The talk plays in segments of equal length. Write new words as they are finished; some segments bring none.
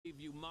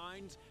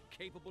minds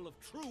capable of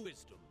true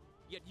wisdom.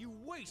 Yet you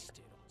waste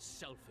it on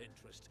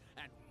self-interest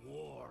and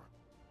war.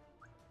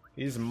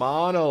 He's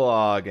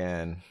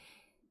monologuing.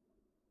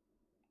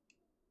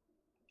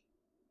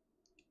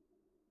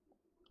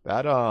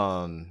 That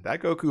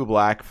Goku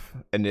Black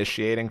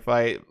initiating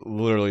fight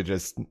literally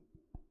just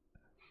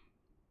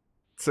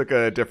took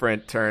a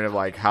different turn of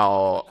like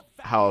how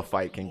a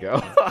fight can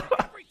go.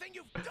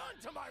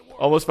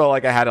 Almost felt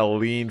like I had to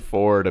lean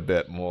forward a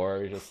bit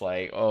more. Just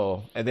like,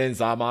 oh, and then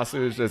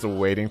Zamasu is just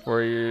waiting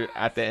for you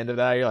at the end of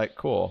that. You're like,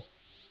 cool.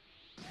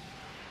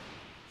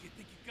 You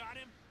think you got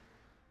him?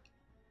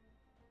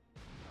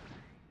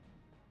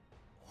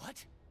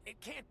 What? It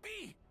can't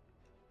be.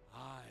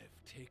 I've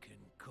taken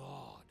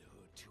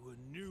godhood to a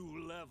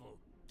new level.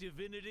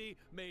 Divinity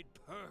made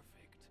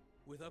perfect.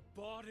 With a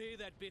body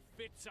that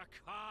befits a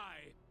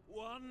Kai.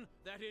 One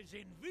that is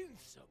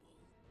invincible.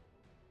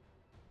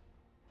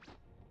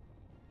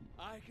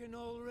 I can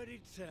already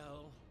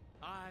tell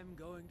I'm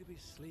going to be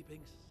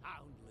sleeping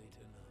soundly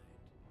tonight.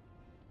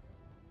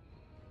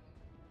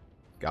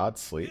 God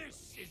sleep.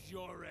 This is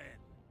your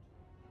end.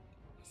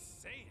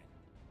 Say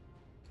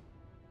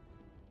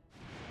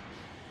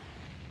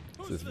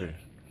it. Who's there?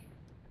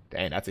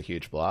 Dang, that's a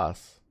huge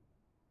blast.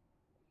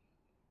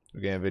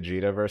 We're getting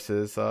Vegeta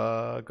versus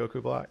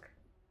Goku Black.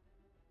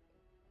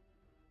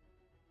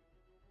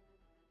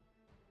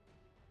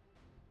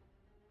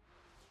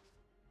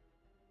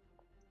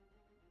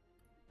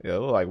 Yeah, it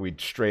looked like we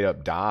straight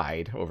up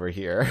died over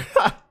here.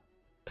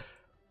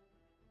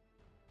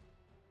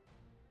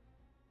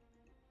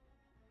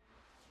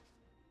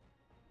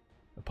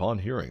 Upon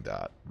hearing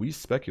that, we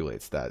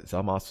speculates that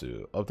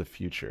Zamasu of the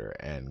future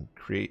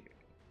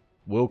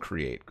will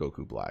create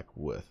Goku Black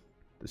with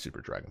the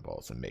Super Dragon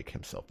Balls and make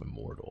himself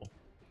immortal.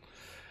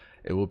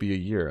 It will be a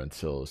year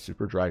until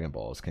Super Dragon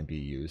Balls can be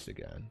used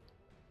again.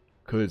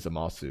 Could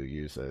Zamasu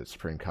use a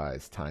Supreme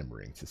Kai's time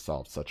ring to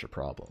solve such a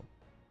problem?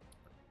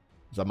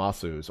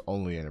 Zamasu is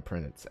only an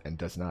apprentice and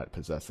does not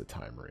possess a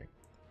time ring.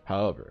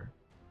 However,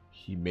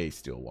 he may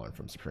steal one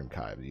from Supreme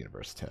Kai of the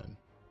Universe 10.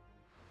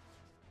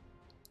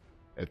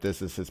 If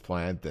this is his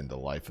plan, then the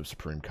life of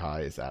Supreme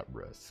Kai is at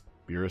risk.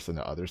 Beerus and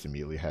the others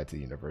immediately head to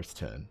Universe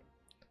 10.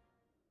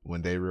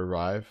 When they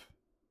arrive,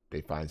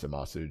 they find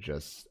Zamasu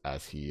just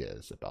as he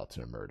is, about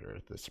to murder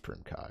the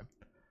Supreme Kai.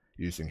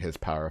 Using his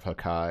power of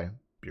Hakai,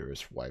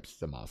 Beerus wipes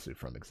Zamasu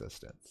from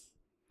existence.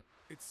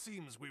 It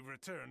seems we've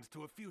returned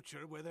to a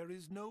future where there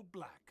is no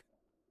black.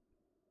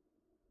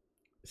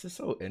 This is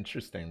so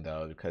interesting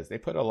though, because they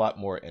put a lot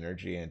more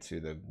energy into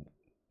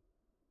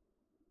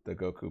the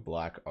Goku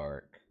Black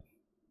arc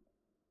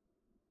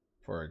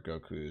for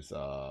Goku's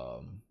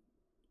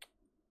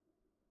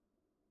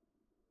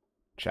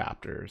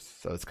chapters.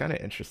 So it's kind of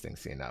interesting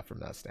seeing that from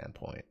that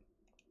standpoint.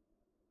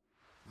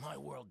 My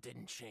world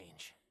didn't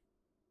change.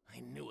 I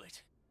knew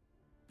it.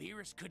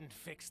 Beerus couldn't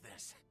fix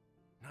this.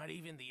 Not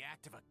even the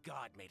act of a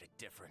god made a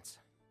difference.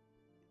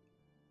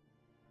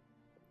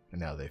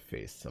 And now they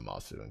face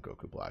Zamasu and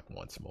Goku Black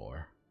once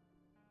more.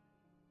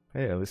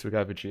 Hey, at least we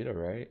got Vegeta,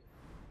 right?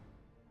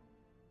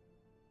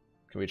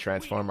 Can we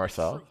transform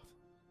ourselves?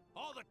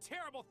 All the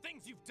terrible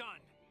things you've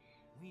done.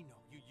 We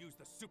know you used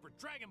the Super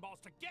Dragon Balls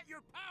to get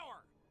your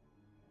power.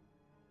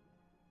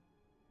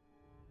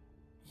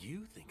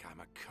 You think I'm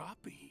a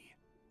copy?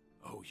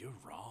 Oh, you're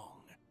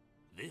wrong.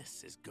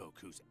 This is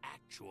Goku's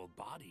actual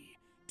body.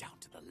 Down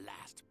to the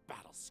last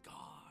battle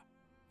scar.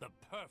 The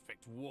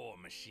perfect war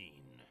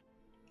machine.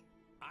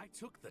 I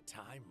took the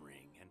time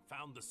ring and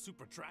found the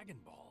Super Dragon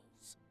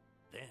Balls.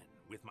 Then,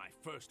 with my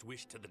first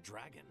wish to the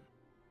dragon,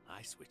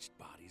 I switched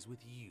bodies with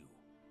you,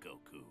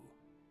 Goku.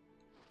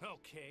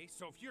 Okay,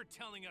 so if you're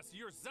telling us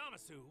you're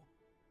Zamasu,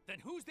 then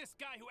who's this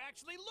guy who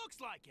actually looks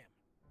like him?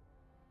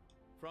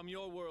 From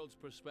your world's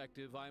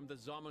perspective, I'm the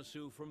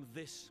Zamasu from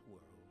this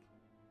world.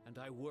 And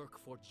I work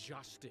for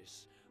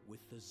justice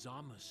with the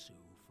Zamasu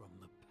from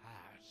the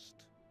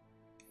past.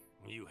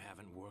 You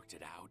haven't worked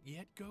it out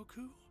yet,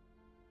 Goku?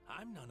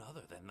 I'm none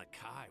other than the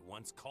Kai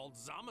once called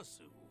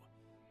Zamasu.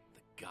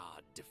 The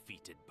god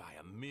defeated by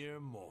a mere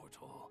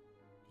mortal.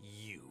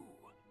 You.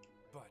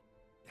 But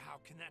how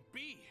can that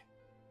be?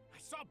 I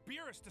saw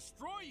Beerus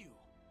destroy you.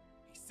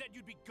 He said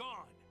you'd be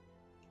gone.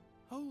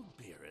 Old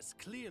Beerus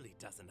clearly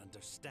doesn't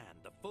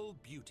understand the full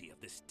beauty of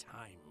this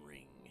time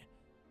ring.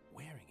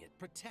 Wearing it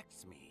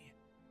protects me.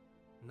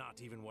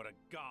 Not even what a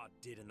god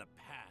did in the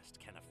past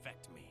can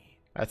affect me.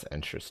 That's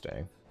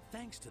interesting.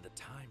 Thanks to the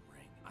time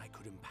ring, I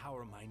could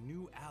empower my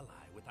new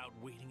ally without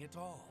waiting at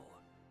all.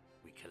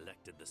 We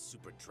collected the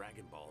Super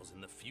Dragon Balls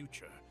in the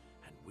future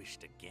and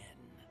wished again.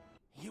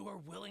 You are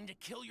willing to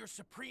kill your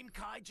Supreme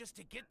Kai just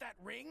to get that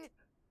ring?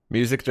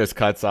 Music just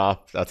cuts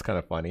off. That's kind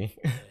of funny.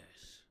 Yes.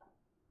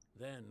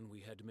 Then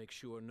we had to make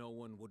sure no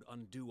one would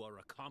undo our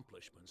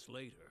accomplishments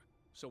later.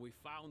 So we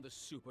found the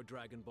Super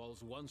Dragon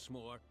Balls once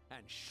more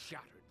and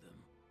shattered them.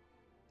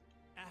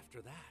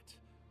 After that,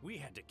 we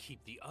had to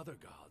keep the other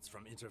gods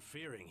from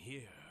interfering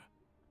here.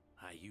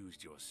 I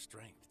used your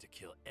strength to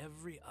kill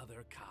every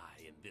other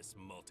Kai in this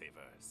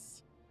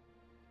multiverse.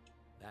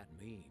 That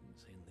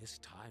means in this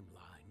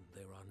timeline,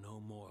 there are no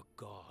more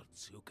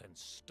else who can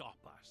stop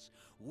us.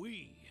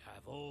 We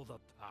have all the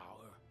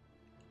power.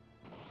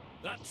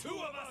 The two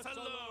of us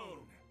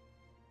alone!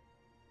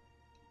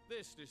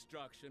 This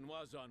destruction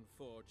was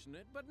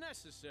unfortunate, but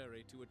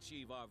necessary to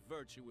achieve our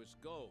virtuous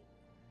goal.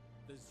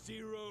 The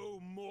Zero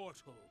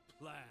Mortal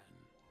Plan.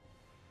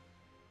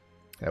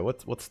 Yeah,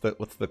 what's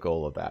the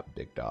goal of that,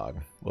 big dog?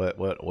 What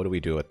do we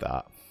do with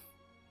that?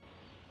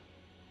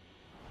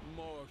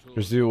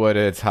 Just do what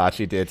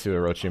Itachi did to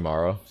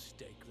Orochimaru.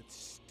 Mistake that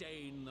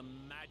stain the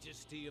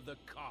majesty of the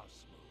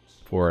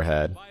cosmos.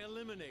 Forehead. By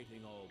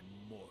eliminating all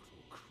mortal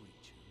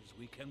creatures,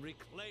 we can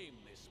reclaim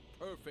this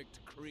perfect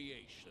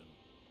creation.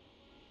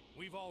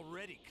 We've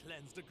already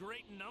cleansed a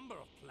great number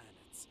of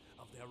planets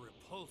of their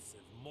repulsive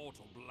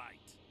mortal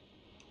blight.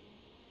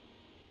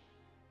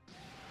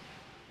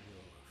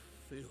 Your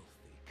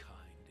filthy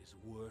kind is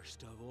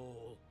worst of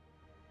all.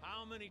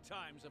 How many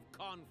times have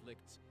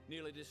conflicts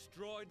nearly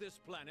destroyed this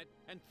planet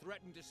and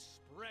threatened to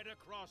spread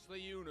across the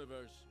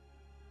universe?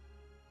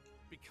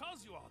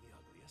 Because you are the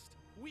ugliest,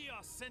 we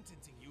are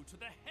sentencing you to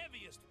the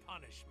heaviest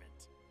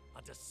punishment.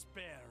 A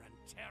despair and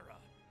terror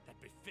that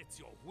befits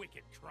your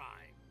wicked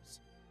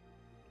crimes.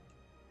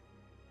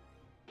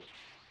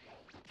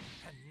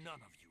 And none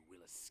of you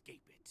will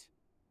escape it.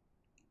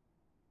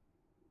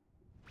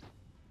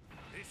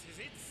 This is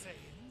it,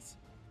 Saiyans.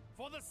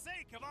 For the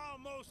sake of our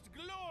most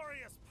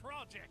glorious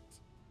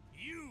project,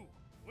 you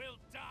will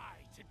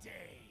die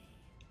today.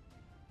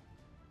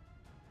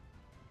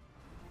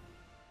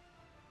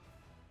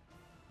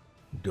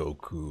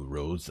 Goku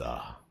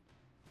Rosa.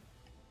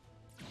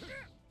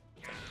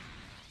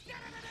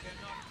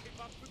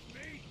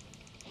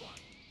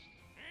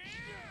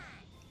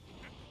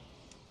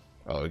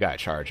 Oh, we gotta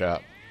charge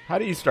up. How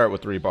do you start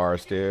with 3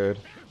 bars, dude?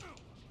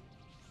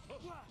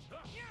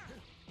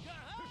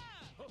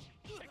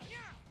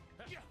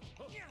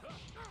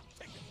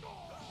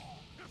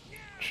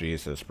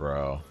 Jesus,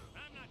 bro.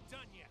 I'm not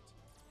done yet.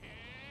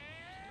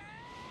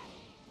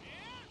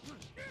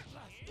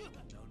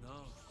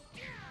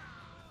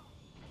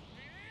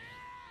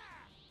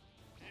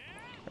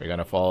 Are you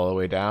gonna fall all the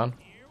way down?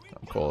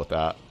 I'm cool with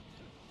that.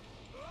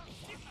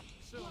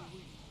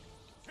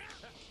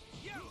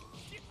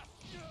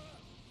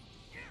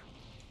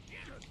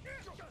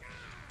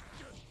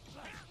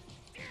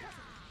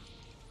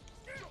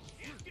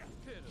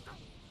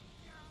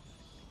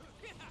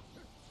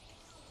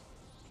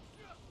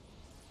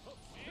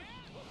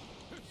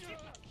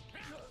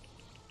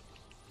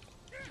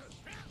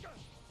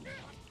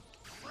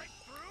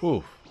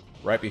 Whew.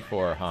 Right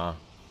before, huh?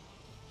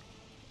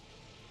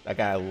 That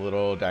got a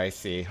little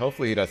dicey.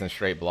 Hopefully he doesn't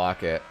straight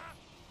block it.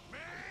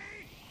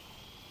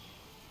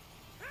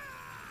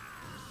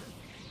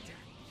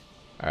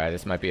 Alright,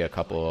 this might be a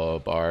couple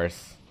of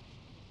bars.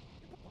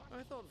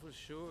 I thought for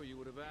sure you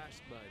would have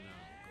asked by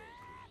now,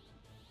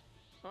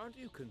 Goku. Aren't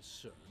you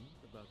concerned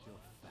about your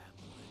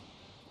family?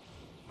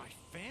 My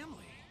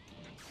family?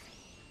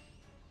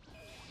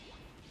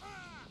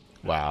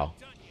 Wow.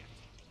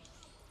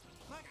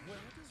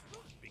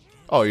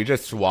 Oh, you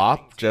just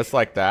swap just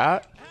like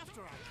that?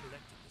 After I collected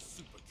the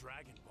Super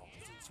Dragon Balls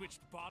and switched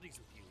bodies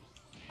with you,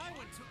 I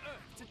went to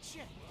Earth to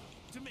check,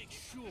 to make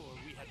sure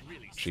we had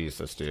really...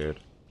 Jesus,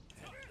 dude.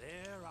 And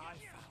there I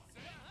found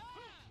you.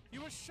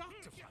 You were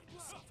shocked to find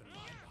yourself in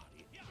my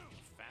body. Your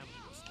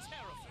family was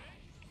terrified.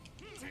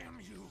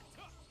 Damn you!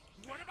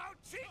 What about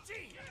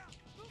Chi-Chi?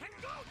 And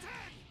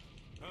Goten?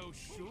 Oh,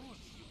 sure,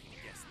 you can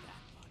guess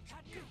that much,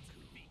 Goku.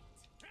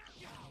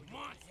 You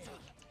monster!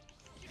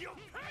 You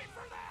pay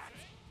for that!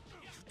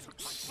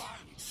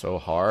 So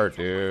hard,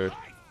 dude.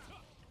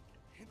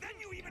 And then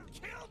you even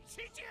killed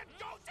Chi-Chi and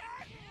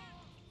Goten!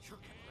 You're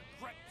gonna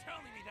regret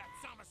telling me that,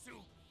 Zamasu!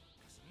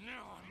 Because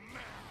now I'm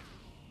mad!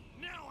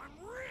 Now I'm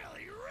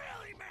really,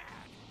 really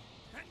mad!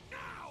 And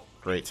now...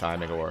 Great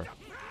timing, Or.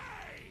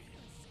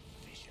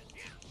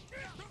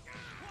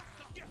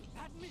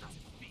 Admit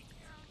defeat.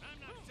 I'm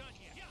not done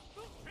yet.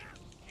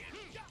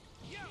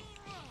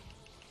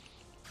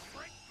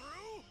 Break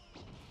through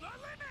the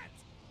limit!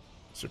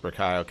 Super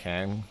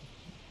Kaioken.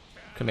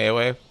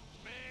 Kamehameha.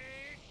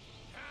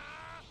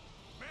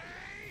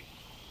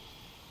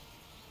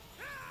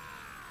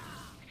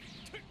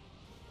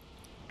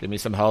 Give me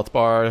some health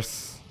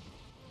bars.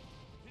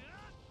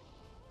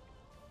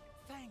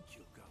 Thank you,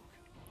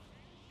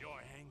 Goku.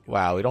 Your anger...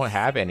 Wow, we don't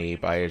have any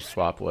by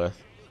swap with.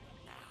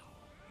 Now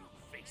you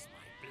face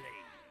my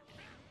blade.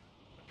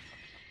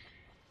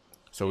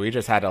 So we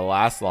just had to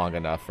last long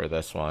enough for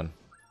this one.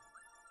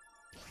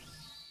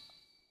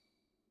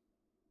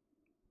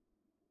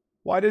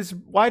 Why does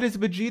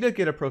Vegeta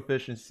get a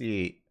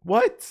proficiency?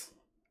 What?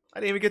 I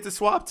didn't even get to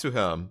swap to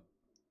him.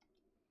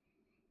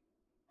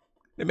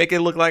 They make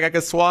it look like I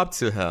could swap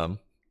to him.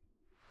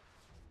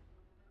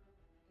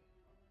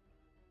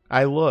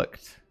 I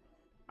looked.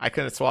 I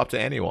couldn't swap to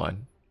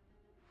anyone.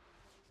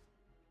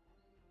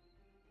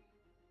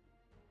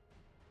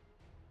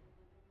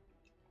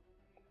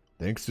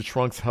 Thanks to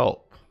Trunks'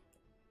 help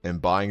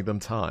and buying them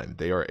time,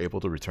 they are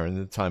able to return to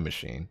the time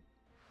machine.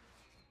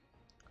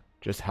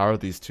 Just how are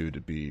these two to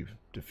be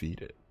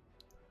defeated?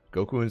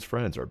 Goku and his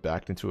friends are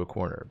backed into a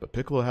corner, but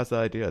Piccolo has the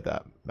idea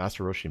that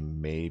Master Roshi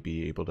may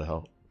be able to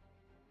help.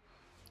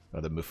 Now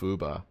the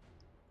Mufuba.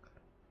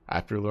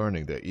 After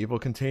learning the evil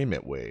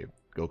containment wave,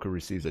 Goku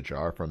receives a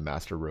jar from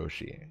Master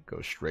Roshi and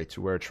goes straight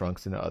to where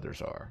Trunks and the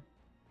others are.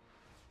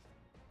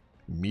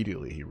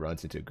 Immediately he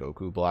runs into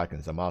Goku Black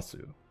and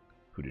Zamasu,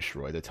 who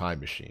destroy the time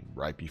machine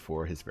right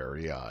before his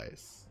very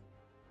eyes.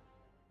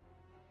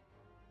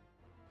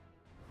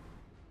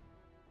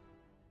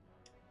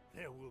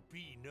 There will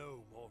be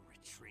no more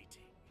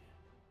retreating.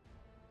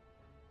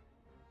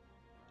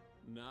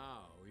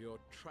 Now you're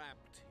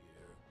trapped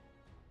here,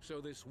 so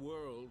this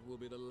world will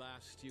be the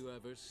last you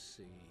ever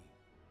see.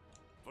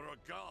 For a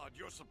god,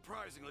 you're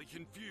surprisingly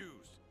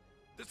confused.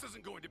 This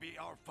isn't going to be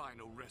our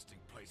final resting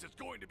place, it's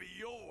going to be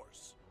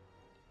yours.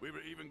 We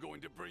were even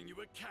going to bring you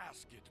a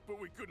casket, but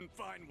we couldn't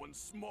find one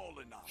small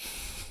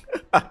enough.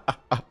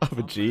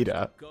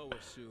 Vegeta.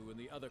 Gowasu and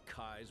the other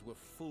Kais were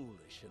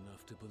foolish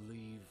enough to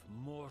believe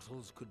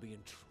mortals could be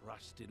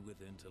entrusted with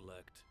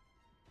intellect.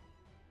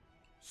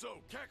 So,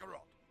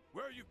 Kakarot,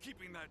 where are you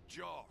keeping that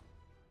jar?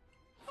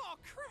 Oh,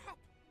 crap!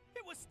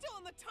 It was still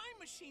in the time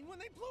machine when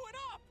they blew it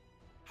up!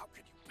 How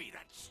could you be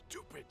that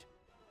stupid?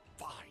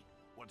 Fine,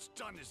 what's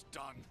done is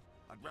done.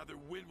 I'd rather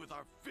win with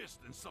our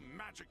fist than some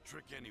magic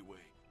trick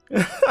anyway.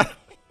 I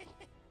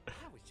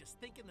was just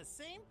thinking the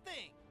same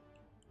thing.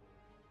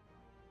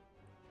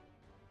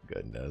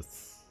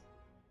 Goodness.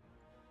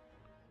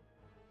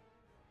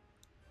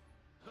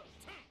 You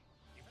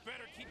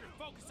better keep your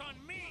focus on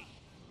me.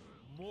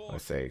 I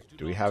say,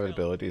 do we have an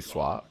ability to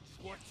swap?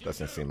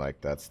 Doesn't seem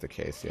like that's the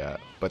case yet.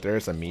 But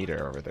there's a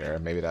meter over there.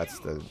 Maybe that's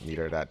the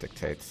meter that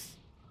dictates.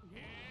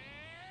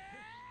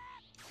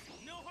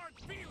 No hard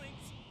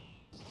feelings.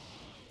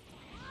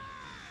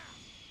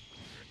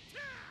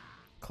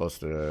 Close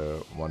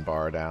to 1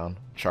 bar down.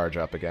 Charge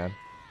up again.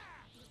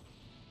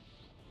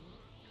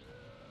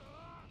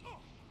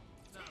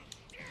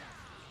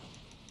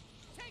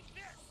 Take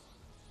this.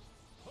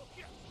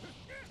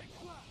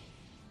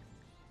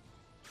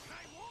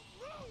 I won't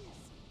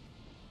lose.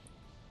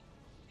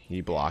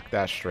 He blocked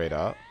that straight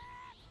up.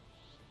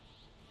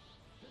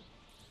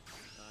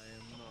 I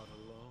am not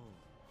alone.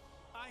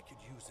 I could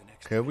use an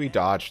extra. Could we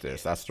dodge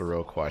this? That's the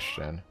real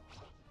question.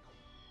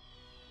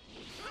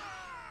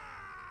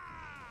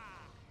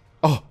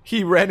 Oh,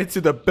 he ran into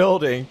the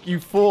building, you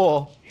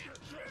fool!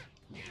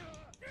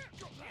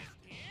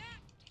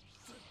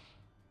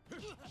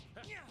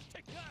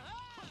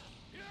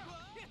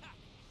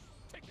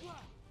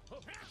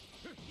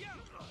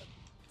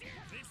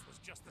 This was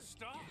just the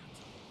start.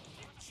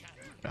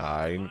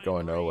 I ain't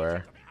going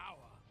nowhere.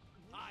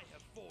 I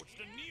have forged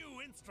a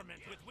new instrument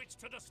with which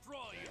to destroy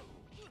you.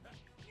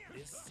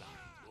 This sign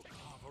will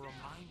carve a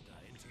reminder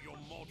into your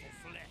mortal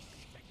flesh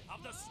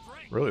of the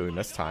strength. Really, we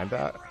mistimed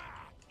that?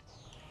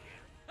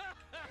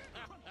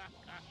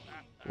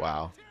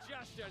 Wow.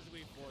 Just as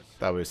we foresaw,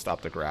 That would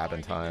stop the grab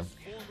in time.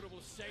 this formidable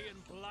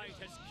Saiyan blight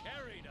has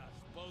carried us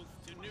both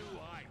to new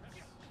heights.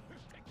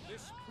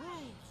 This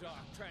proves our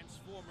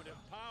transformative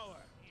power.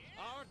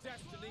 Our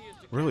destiny is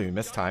to Really, we cast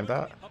mistimed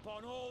that? judgment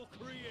upon all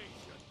creation.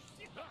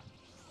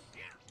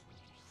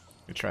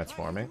 You're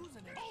transforming?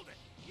 Hold it.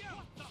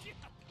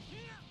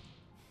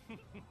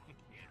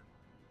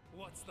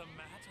 What's the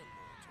matter,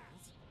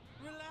 mortals?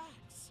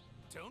 Relax.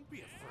 Don't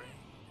be afraid.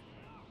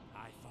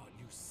 I thought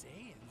you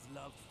Saiyans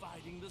loved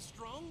fighting the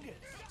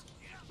strongest. Just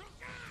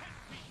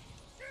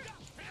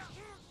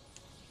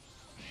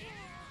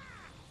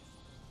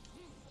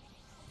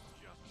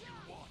you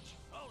watch.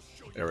 I'll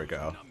show you There we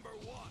go. number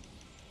one.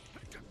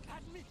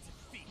 Admit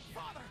defeat,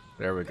 father.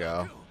 There we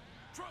go.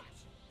 Trunks,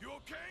 you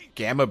okay?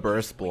 Gamma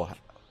Burst will...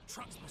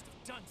 Trunks must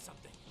have done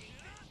something.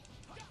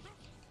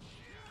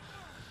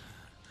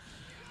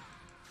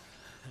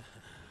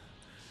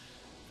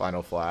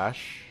 Final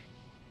Flash.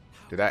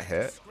 Did that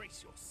hit?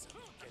 Disgrace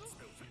yourself against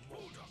those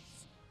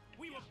mortals.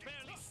 We were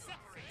barely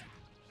separated.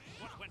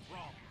 What went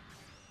wrong?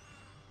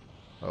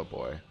 Oh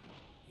boy.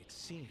 It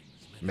seems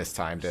many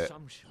Mistimed it.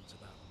 assumptions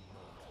about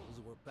mortals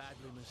were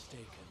badly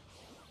mistaken.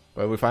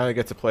 But we finally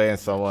get to play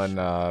as someone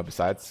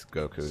besides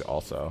Goku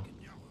also.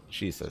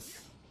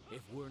 Jesus.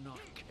 If we're not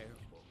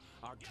careful,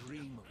 our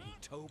dream of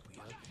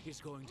utopia is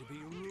going to be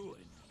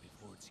ruined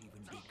before it's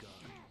even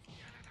begun.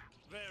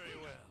 Very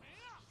well.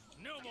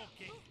 No more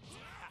games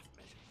or half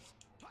measures.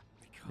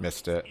 Because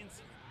Missed it.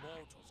 insolent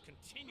mortals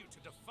continue to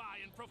defy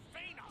and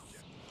profane us.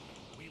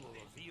 We will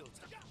reveal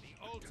to them the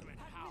ultimate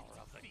power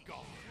of the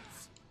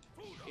gods.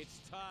 It's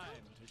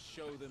time to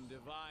show them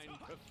divine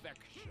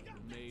perfection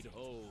made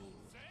whole.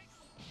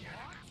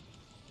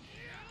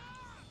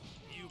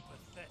 You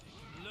pathetic,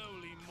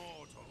 lowly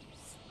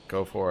mortals.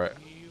 Go for it.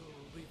 Kneel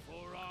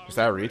before our Does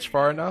that reach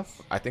far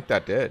enough? I think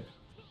that did.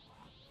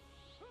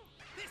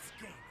 This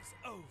game is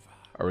over.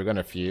 Are we going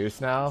to fuse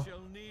now? Shall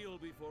kneel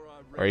before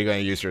our Or are you going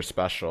to use your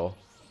special?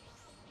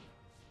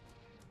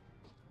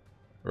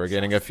 We're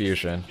getting a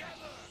fusion.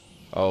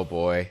 Oh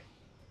boy.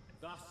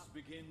 Thus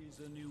begins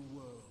a new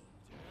world.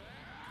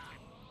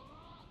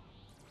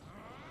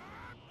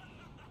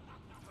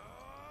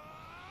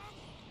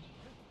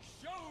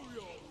 Show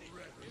your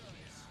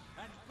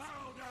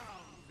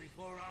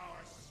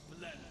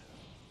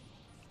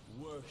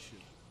worship.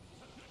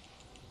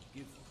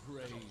 Give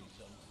praise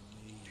unto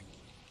me.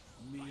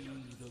 Me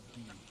the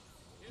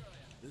beast,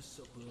 the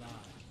sublime.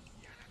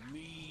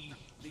 Me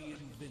the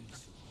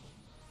invincible,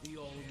 the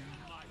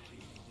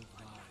almighty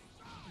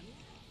divine.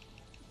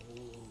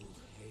 Old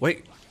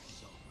Wait.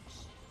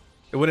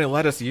 It wouldn't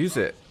let us use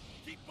it.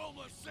 Keep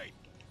almost safe.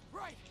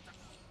 Right.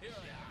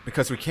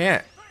 Because we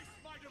can't.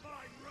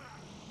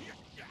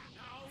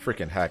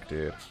 Freaking heck,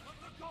 dude.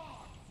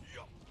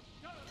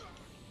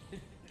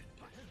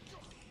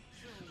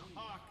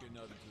 Hearken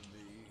unto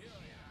me.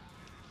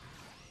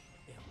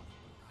 Ever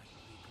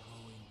brightly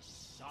glowing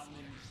sun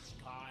in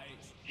sky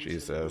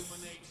Jesus.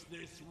 illuminates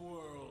this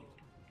world,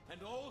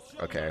 and all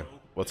shall Okay, know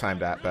we'll time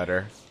that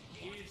better.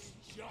 is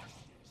justice.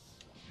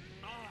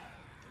 I,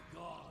 the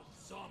god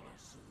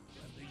Zamasu,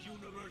 and the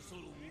universal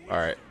wisdom,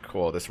 Alright,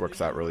 cool. This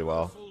works out really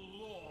well.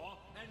 universal law,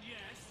 and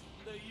yes,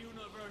 the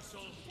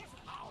universal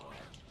power.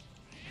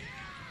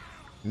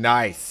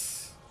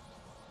 Nice.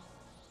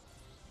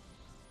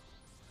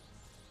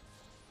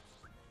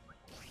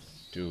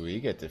 Do we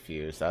get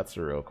defused? That's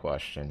the real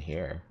question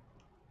here.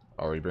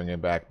 Are we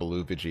bringing back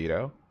Blue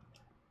Vegito?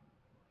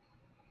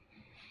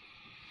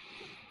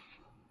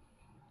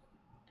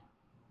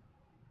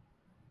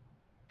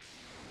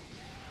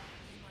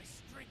 May my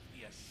strength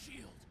be a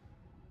shield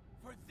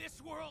for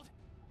this world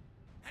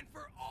and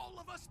for all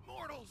of us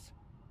mortals.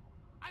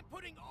 I'm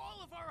putting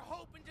all of our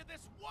hope into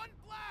this one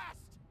blast.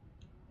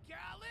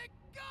 Gallic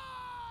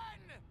gun!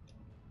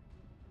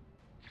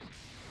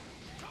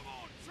 Come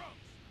on,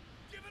 Trunks.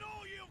 Give it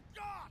all you've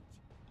got.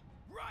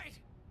 Right.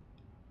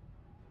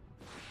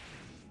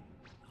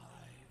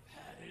 I've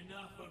had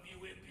enough of you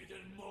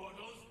impudent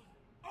mortals.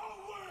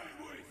 Away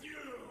with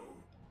you!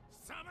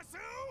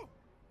 Zamasu!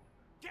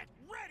 Get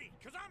ready,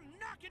 cause I'm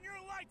knocking your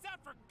lights out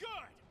for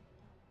good!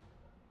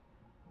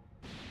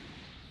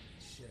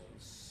 Shall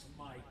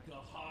smite the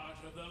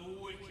heart of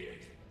the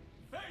wicked.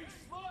 Face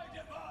my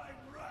divine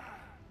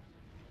wrath!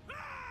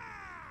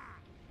 Ah!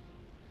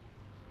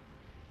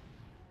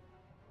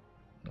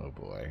 Oh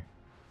boy.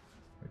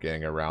 We're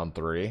getting a round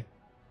 3.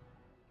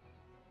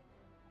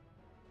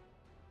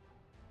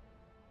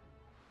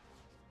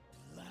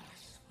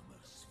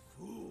 Blasphemous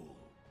fool!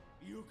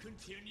 You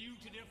continue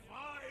to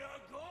defy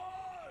a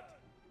god!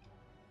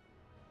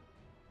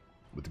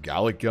 With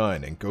Gallic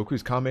Gun and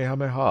Goku's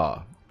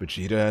Kamehameha,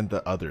 Vegeta and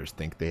the others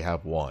think they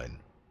have won.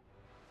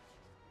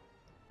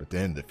 But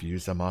then the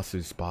fused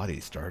Zamasu's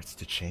body starts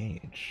to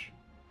change.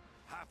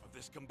 Half of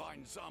this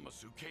combined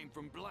Zamasu came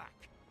from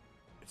Black.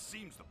 It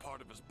seems the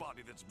part of his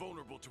body that's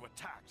vulnerable to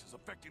attacks is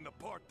affecting the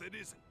part that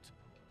isn't.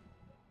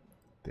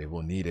 They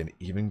will need an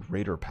even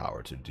greater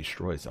power to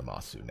destroy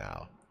Zamasu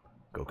now.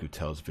 Goku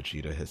tells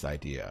Vegeta his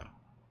idea.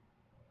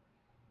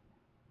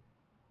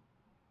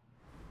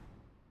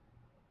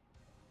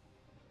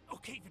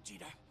 Okay,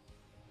 Vegeta.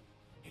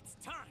 It's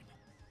time.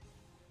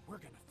 We're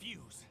gonna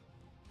fuse.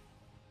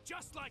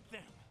 Just like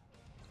them.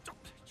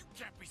 You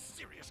can't be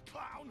serious,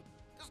 clown!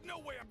 There's no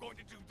way I'm going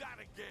to do that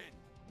again!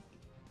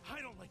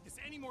 I don't like this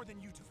any more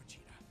than you do,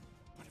 Vegeta.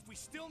 But if we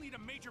still need a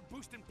major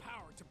boost in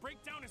power to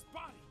break down his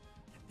body,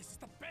 then this is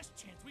the best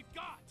chance we've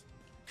got.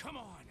 Come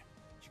on.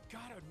 You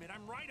gotta admit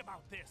I'm right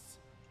about this.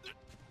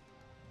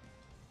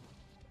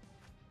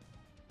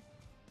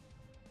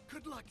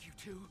 Good luck, you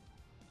two.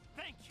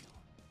 Thank you.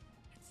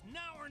 It's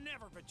now or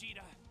never,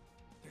 Vegeta.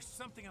 There's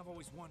something I've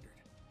always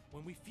wondered.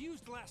 When we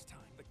fused last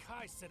time, the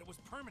Kai said it was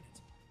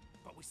permanent.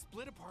 But we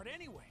split apart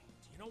anyway.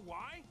 Do you know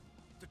why?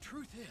 The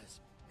truth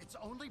is, it's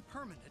only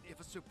permanent if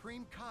a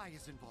Supreme Kai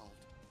is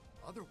involved.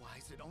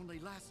 Otherwise, it only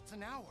lasts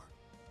an hour.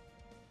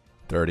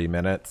 30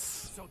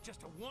 minutes. So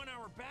just a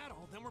 1-hour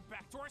battle, then we're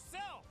back to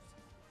ourselves.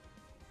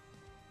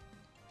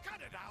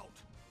 Cut it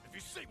out! If you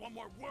say one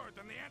more word,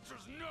 then the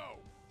answer's no!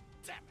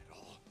 Damn it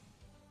all!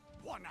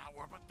 1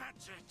 hour, but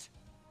that's it!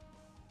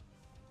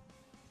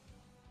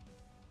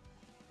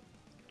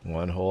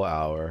 1 whole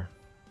hour.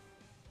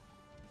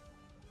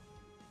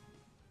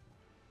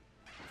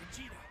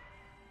 Vegeta,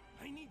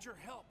 I need your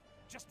help.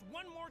 Just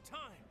one more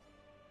time.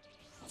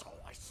 So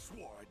I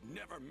swore I'd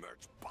never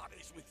merge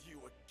bodies with you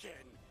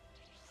again.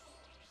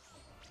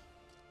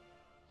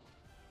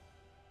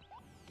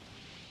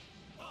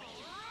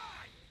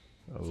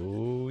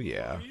 Oh,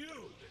 yeah.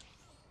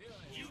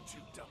 You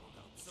two doubled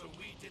up, so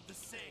we did the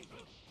same.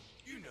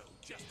 You know,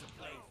 just to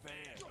play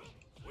fair.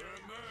 We're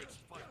a merged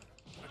fighter.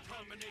 A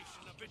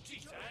combination of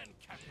Vegeta and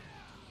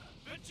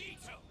Kakarot.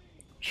 Vegito!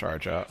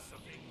 Charge up.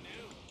 Something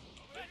new.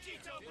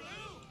 Vegito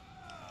Blue!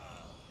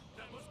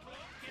 That was close.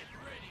 Get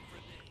ready for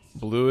this.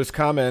 Blue is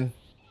coming.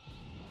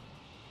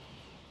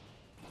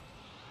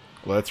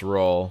 Let's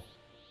roll.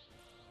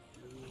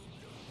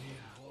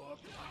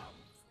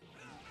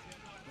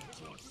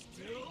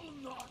 Still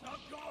not a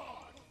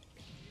god!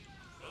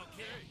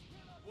 Okay,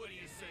 what do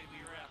you say we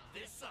wrap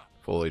this up?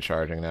 Fully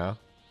charging now.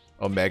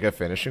 Omega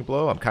finishing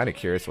blow? I'm kind of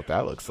curious what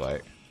that looks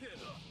like.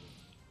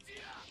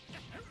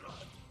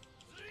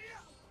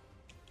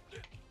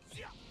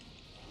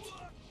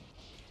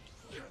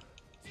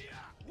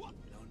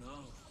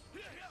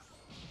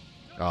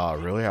 Oh,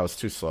 really? I was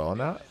too slow on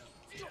that?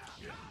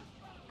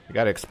 You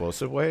got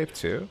explosive wave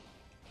too?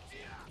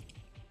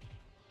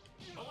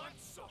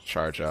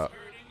 Charge up.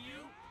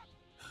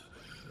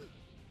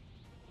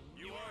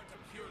 You aren't a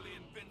purely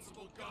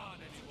invincible god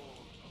anymore,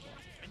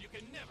 and you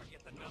can never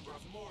get the number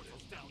of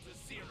mortals down to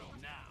 0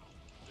 now.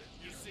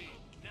 You see,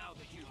 now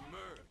that you've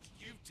merged,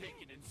 you've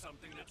taken in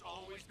something that's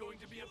always going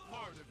to be a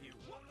part of you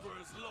for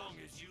as long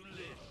as you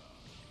live.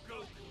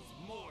 Goku's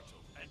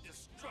mortal and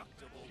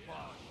destructible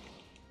body.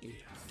 You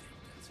think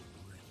that's a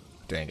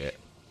riddle? Dang it.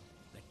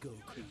 That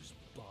Goku's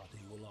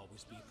body will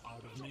always be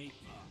part of me?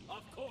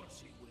 Of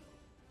course he will.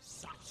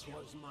 Such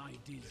was my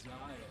desire.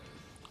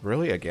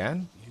 Really,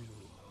 again? You,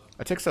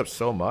 That takes up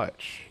so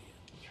much.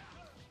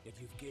 if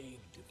you've gained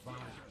divine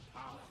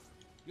power,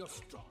 you're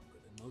stronger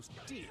than most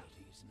deities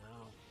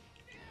now.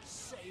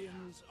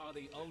 Saiyans are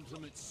the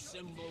ultimate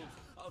symbol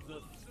of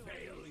the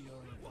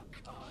failure of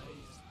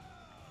Kai's.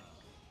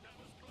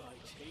 By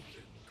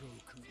taking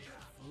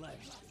Goku's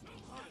flesh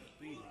into my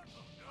being,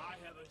 I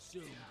have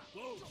assumed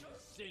both the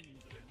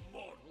sins of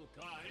mortal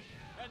kind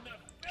and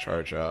the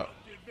Charge up. of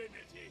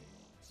divinity,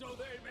 so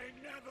they may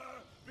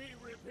never be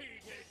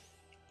repeated.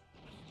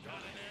 Got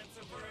an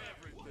answer for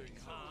everything,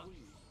 huh?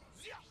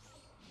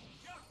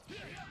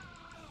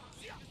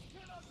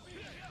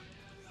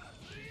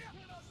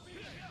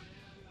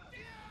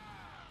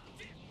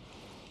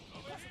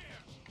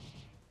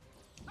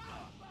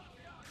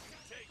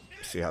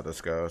 See how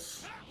this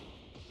goes.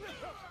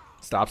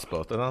 Stops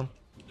both of them.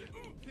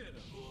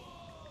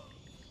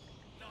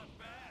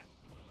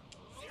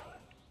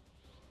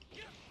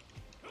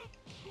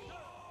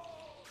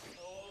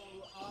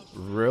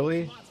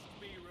 Really?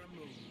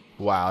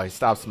 Wow, he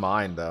stops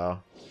mine though.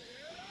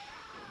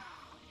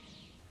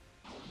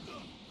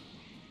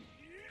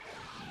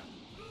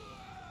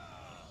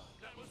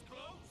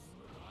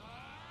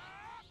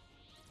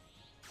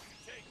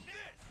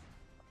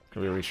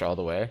 Can we reach all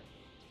the way?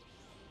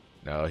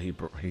 No, he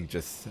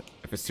just,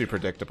 if it's too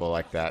predictable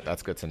like that,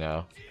 that's good to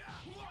know.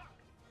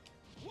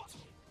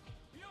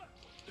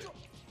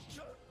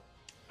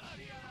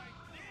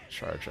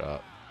 Charge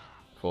up.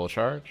 Full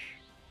charge?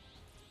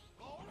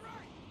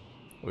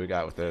 What we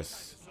got with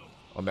this?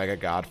 Omega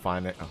God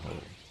find it. Oh.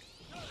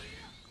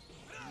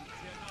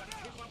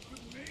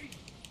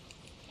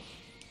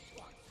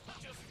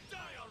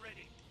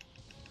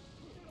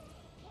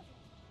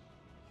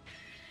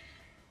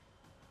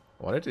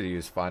 I wanted to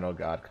use Final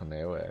God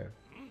Kamehameha.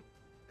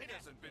 It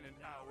hasn't been an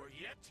hour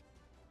yet.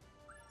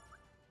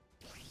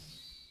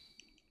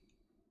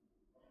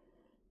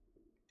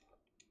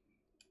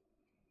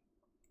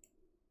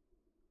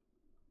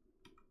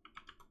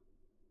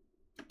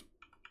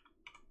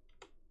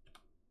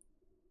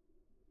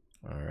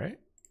 Alright.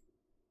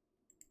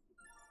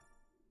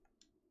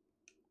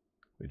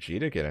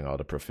 Vegeta getting all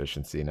the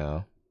proficiency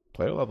now.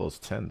 Player level is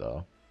 10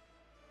 though.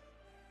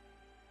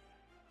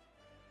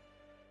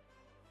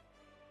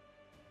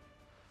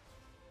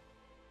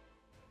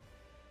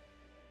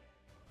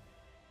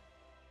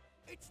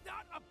 It's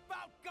not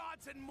about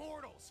gods and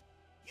mortals.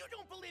 You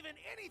don't believe in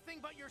anything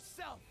but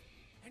yourself.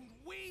 And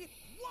we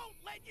won't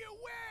let you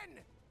win!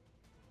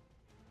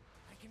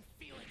 I can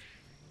feel it.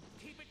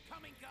 Keep it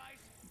coming, guys.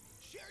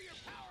 Share your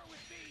power with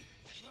me.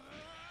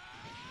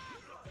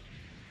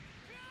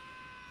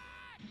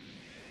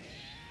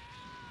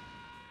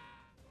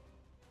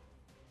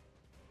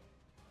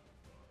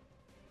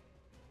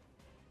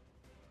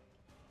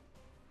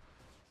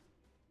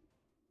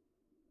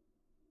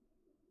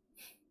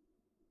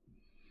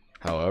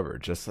 However,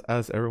 just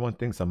as everyone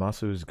thinks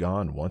Zamasu is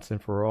gone once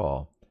and for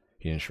all,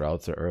 he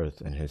enshrouds the earth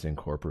in his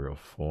incorporeal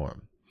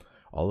form.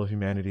 All of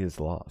humanity is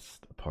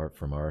lost, apart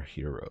from our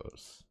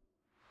heroes.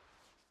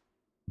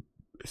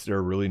 Is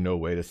there really no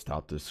way to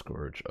stop this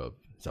scourge of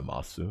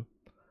Zamasu?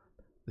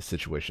 The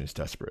situation is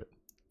desperate,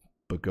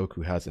 but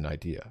Goku has an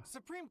idea.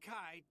 Supreme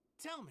Kai,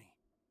 tell me,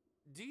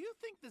 do you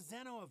think the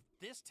Zeno of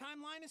this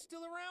timeline is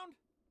still around?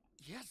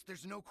 Yes,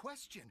 there's no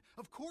question.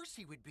 Of course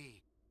he would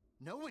be.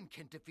 No one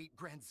can defeat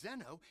Grand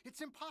Zeno.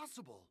 It's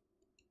impossible.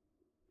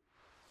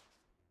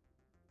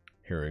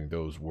 Hearing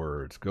those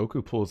words,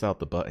 Goku pulls out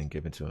the button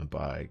given to him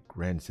by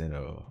Grand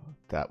Zeno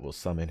that will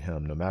summon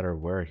him no matter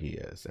where he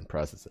is and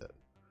presses it.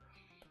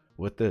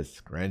 With this,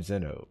 Grand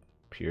Zeno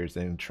appears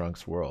in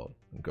Trunks' world,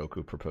 and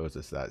Goku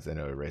proposes that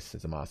Zeno erase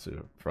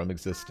Zamasu from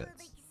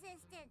existence.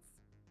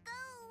 Go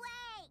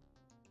away!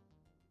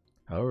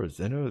 However,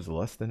 Zeno is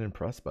less than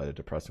impressed by the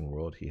depressing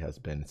world he has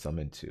been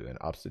summoned to and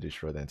opts to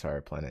destroy the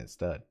entire planet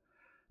instead.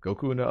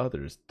 Goku and the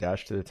others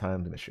dash to the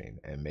time machine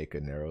and make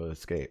a narrow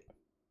escape.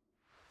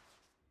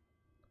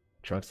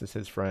 Trunks and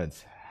his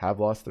friends have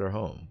lost their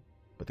home,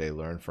 but they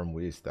learn from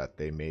Whis that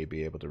they may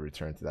be able to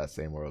return to that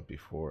same world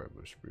before it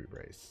was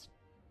erased.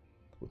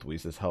 With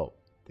Whis' help,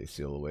 they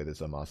seal away the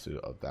Zamasu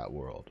of that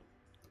world.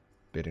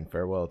 Bidding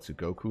farewell to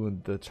Goku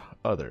and the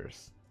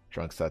others,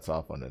 Trunks sets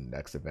off on the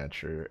next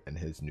adventure in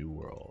his new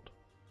world.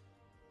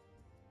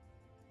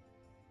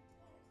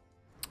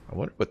 I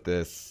wonder with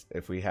this,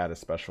 if we had a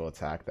special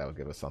attack that would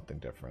give us something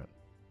different.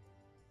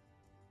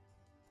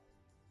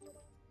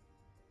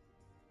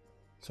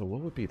 So what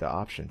would be the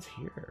options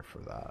here for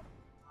that?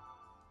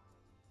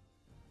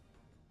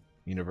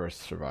 Universe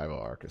Survival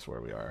Arc is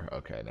where we are.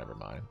 Okay, never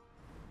mind.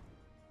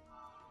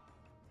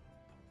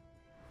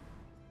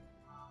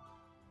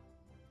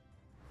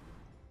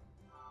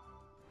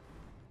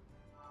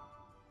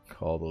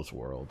 All those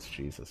worlds,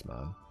 Jesus,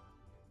 man.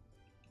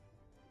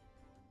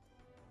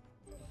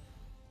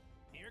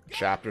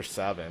 Chapter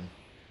 7.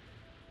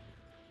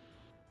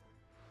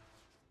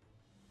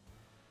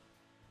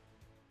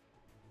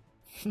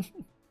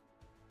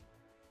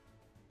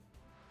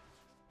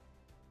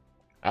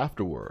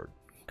 Afterward,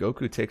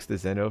 Goku takes the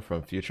Zeno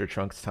from future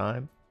Trunks'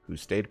 time, who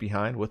stayed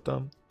behind with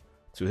them,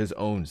 to his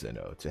own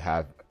Zeno to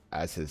have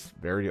as his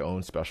very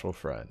own special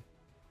friend.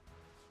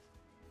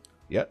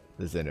 Yet,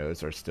 the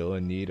Zenos are still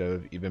in need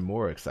of even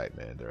more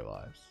excitement in their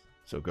lives,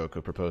 so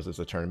Goku proposes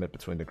a tournament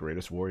between the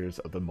greatest warriors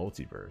of the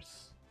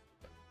multiverse.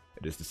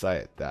 It is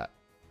decided that,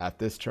 at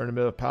this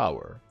tournament of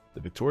power,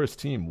 the victorious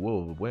team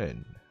will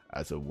win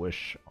as a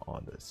wish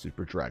on the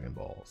Super Dragon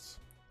Balls,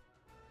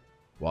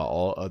 while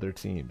all other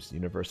teams'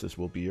 universes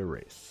will be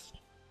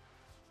erased.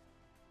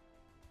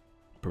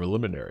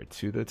 Preliminary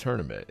to the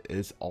tournament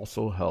is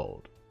also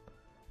held.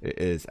 It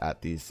is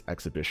at these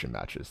exhibition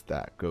matches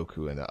that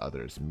Goku and the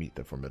others meet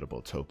the formidable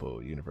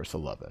Topo Universe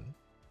 11.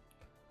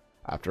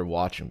 After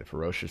watching the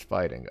ferocious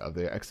fighting of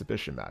the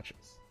exhibition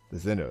matches, the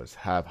Zenos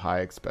have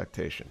high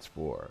expectations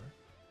for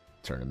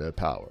Tournament of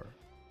Power.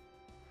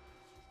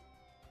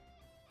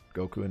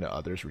 Goku and the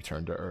others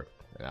return to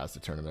Earth, and as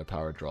the Tournament of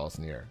Power draws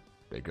near,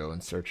 they go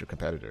in search of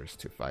competitors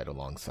to fight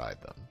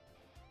alongside them.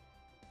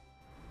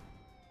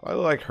 I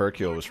like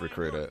Hercule was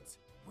recruited.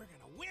 We're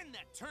gonna win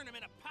that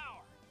Tournament of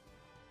Power.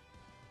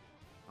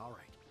 All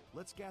right,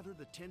 let's gather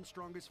the 10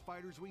 strongest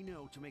fighters we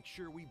know to make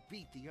sure we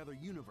beat the other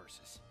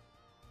universes.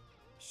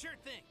 Sure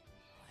thing.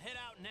 I'll head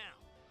out now.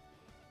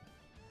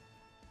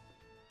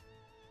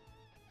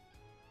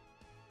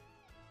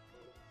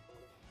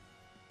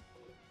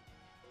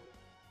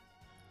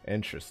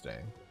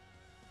 Interesting.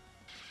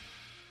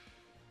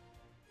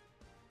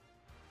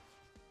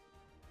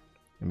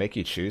 Make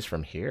you choose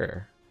from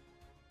here.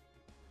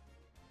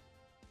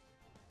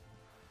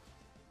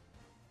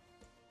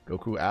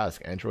 Goku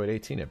asks Android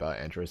 18 about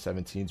Android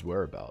 17's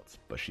whereabouts,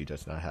 but she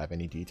does not have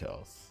any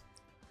details.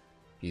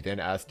 He then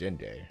asks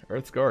Dende,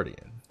 Earth's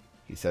guardian.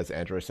 He says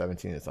Android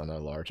 17 is on a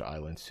large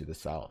island to the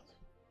south.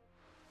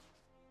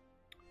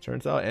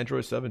 Turns out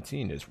Android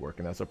 17 is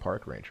working as a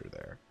park ranger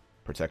there,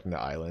 protecting the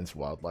island's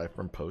wildlife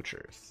from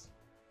poachers.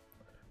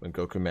 When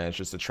Goku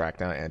manages to track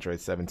down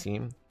Android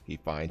 17, he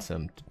finds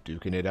him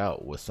duking it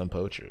out with some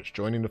poachers,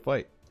 joining the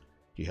fight.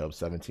 He helps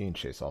 17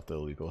 chase off the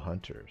illegal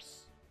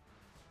hunters.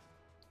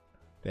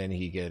 Then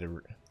to get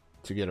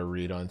a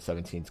read on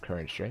 17's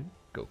current strength,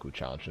 Goku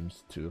challenges him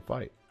to a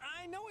fight.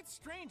 I know it's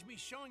strange me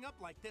showing up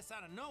like this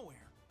out of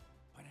nowhere,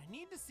 but I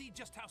need to see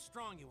just how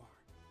strong you are.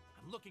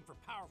 I'm looking for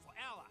powerful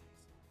allies.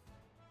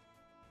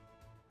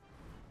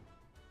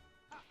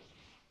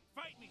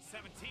 Fight me,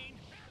 17.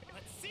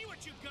 Let's see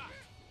what you got.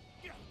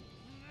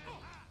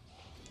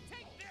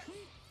 Take this.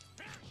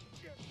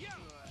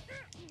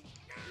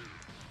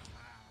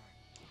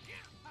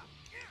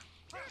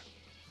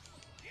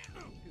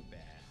 Too bad.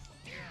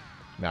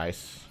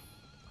 Nice.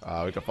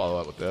 We can follow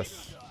up with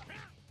this.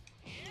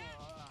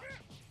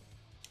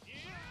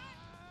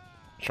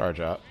 Charge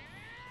up.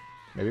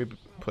 Maybe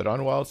put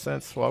on Wild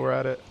Sense while we're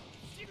at it.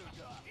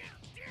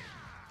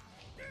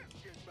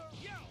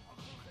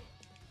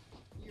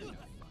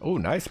 Oh,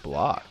 nice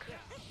block.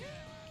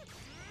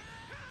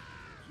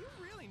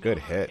 Good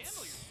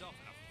hits.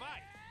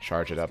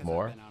 Charge it up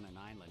more. Been on an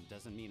island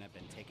doesn't mean I've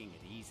been taking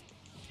it easy.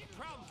 The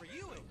problem for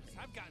you is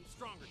I've gotten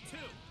stronger too.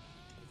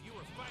 If you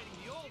were fighting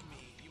the old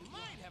me, you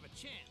might have a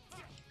chance.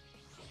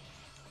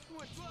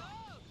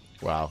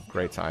 Wow,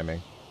 great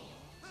timing.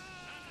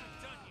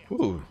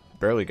 Ooh,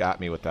 barely got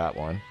me with that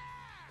one.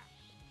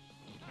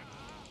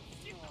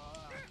 Pay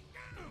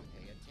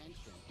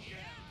attention.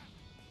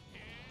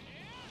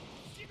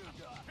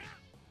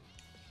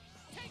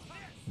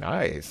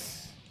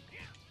 Nice.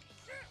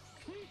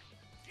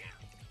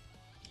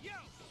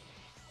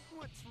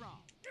 What's wrong?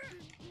 Pay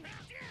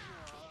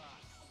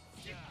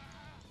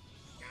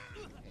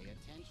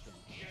attention.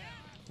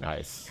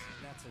 Nice.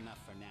 That's enough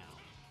for now.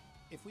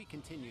 If we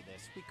continue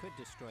this, we could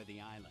destroy the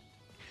island.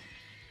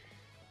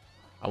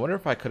 I wonder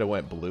if I could have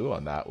went blue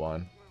on that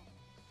one.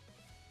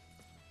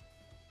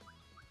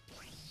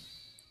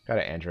 Got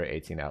an Android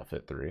 18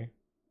 outfit 3.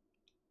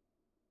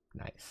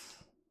 Nice.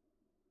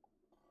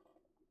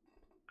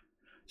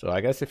 So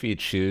I guess if you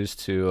choose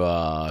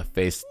to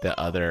face the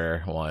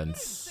other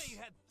ones. Say you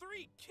had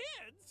 3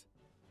 kids.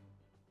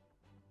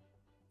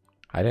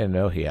 I didn't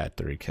know he had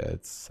 3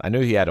 kids. I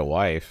knew he had a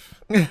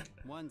wife.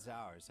 One's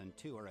ours and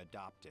 2 are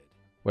adopted.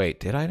 Wait,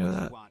 did I know What do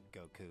that? you want,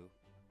 Goku?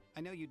 I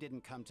know you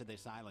didn't come to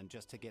this island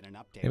just to get an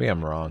update. Maybe on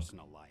I'm my wrong.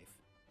 Personal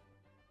life.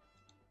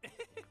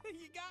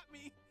 You got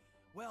me.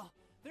 Well,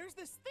 there's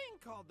this thing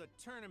called the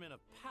Tournament of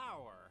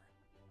Power.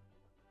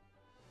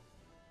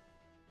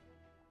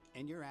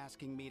 And you're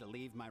asking me to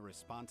leave my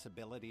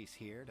responsibilities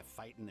here to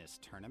fight in this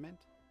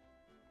tournament?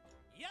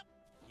 Yep.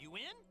 You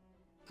in?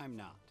 I'm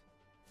not.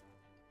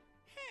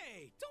 Hey,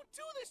 Hey, don't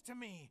do this to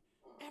me!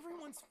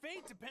 Everyone's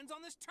fate depends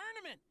on this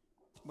tournament!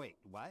 Wait,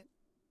 what?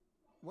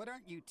 What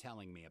aren't you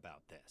telling me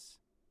about this?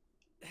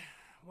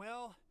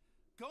 Well,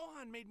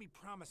 Gohan made me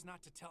promise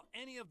not to tell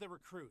any of the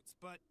recruits,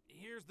 but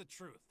here's the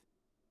truth.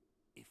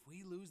 If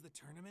we lose the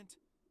tournament,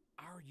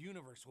 our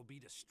universe will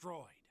be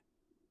destroyed.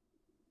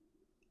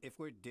 If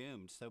we're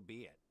doomed, so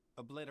be it.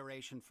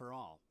 Obliteration for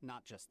all,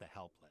 not just the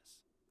helpless.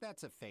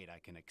 That's a fate I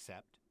can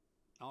accept.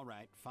 All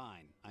right,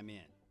 fine, I'm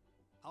in.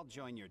 I'll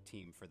join your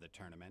team for the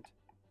tournament.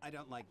 I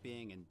don't like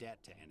being in debt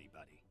to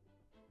anybody.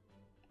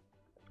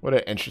 What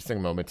an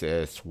interesting moment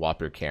to swap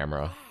your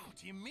camera. Wow,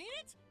 do you mean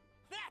it?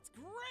 That's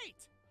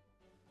great!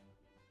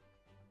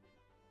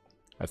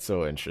 That's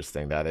so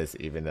interesting. That is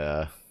even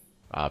a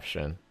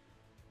option.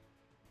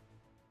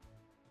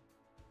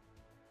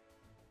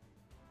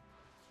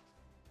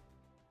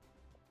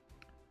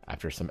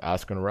 After some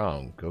asking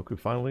around, Goku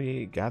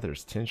finally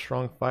gathers 10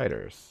 strong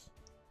fighters.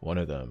 One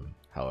of them,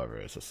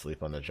 however, is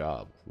asleep on the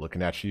job.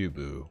 Looking at you,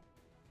 Boo.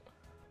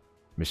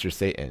 Mr.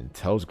 Satan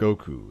tells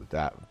Goku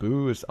that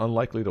Boo is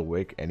unlikely to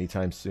wake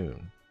anytime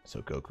soon,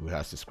 so Goku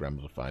has to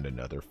scramble to find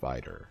another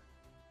fighter.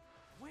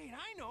 Wait,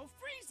 I know!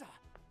 Frieza!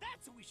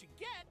 That's who we should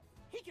get!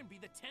 He can be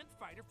the 10th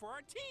fighter for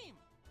our team!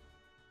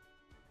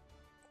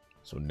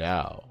 So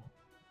now,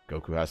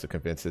 Goku has to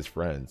convince his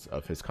friends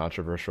of his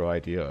controversial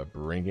idea of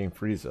bringing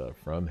Frieza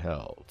from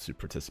Hell to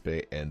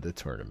participate in the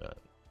tournament.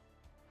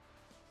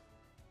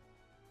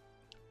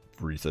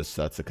 Frieza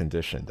sets a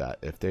condition that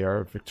if they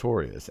are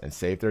victorious and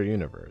save their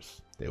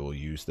universe, they will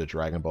use the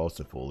Dragon Balls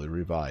to fully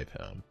revive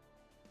him.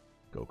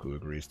 Goku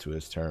agrees to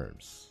his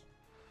terms.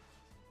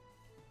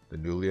 The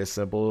newly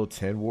assembled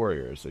 10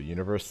 warriors of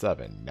Universe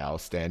 7 now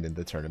stand in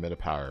the Tournament of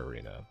Power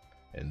Arena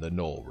in the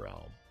Null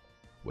Realm,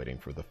 waiting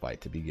for the fight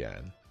to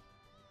begin.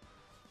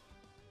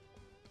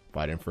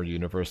 Fighting for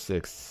Universe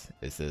 6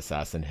 is the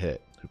Assassin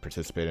Hit, who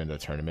participated in the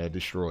Tournament of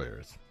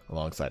Destroyers,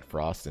 alongside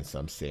Frost and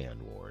some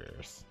Saiyan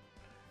warriors.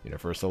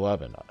 Universe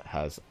 11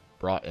 has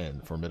brought in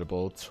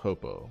formidable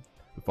Toppo,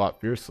 who fought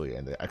fiercely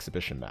in the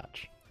exhibition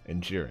match,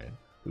 and Jiren,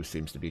 who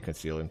seems to be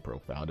concealing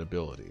profound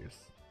abilities.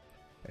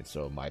 And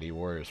so mighty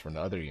warriors from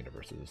other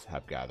universes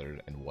have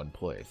gathered in one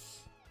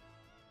place.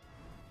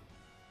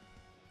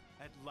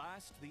 At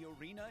last, the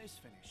arena is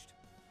finished,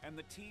 and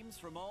the teams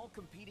from all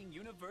competing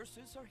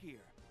universes are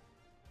here.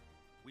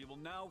 We will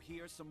now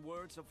hear some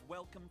words of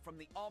welcome from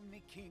the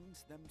Omni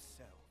Kings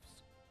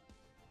themselves.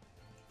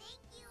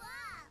 Thank you all!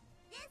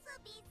 This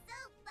will be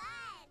so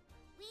fun!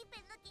 We've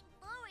been looking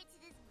forward to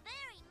this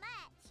very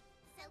much.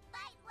 So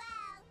fight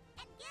well,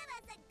 and give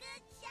us a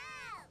good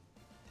show!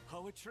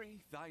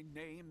 Poetry, thy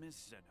name is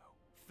Zeno.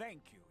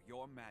 Thank you,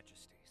 your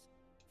majesties.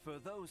 For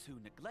those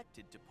who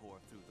neglected to pore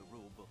through the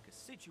rulebook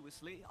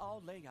assiduously,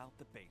 I'll lay out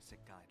the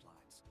basic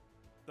guidelines.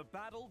 The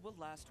battle will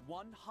last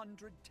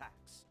 100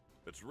 tacks.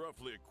 It's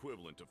roughly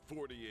equivalent to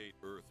 48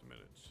 Earth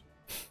minutes.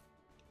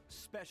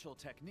 Special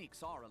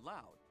techniques are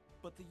allowed,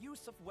 but the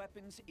use of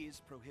weapons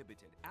is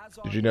prohibited.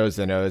 Did you know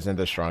Zeno isn't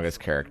the strongest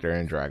character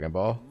in Dragon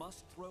Ball? You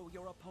must throw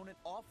your opponent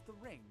off the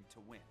ring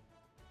to win.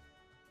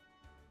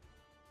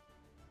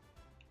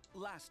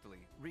 Lastly,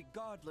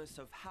 regardless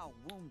of how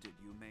wounded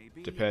you may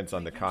be, depends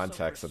on the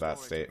context of that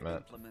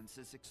statement. Implements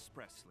is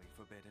expressly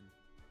forbidden.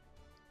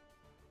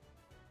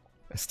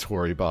 It's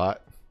Torybot.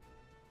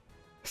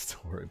 It's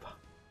Torybot.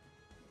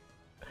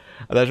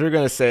 I thought you were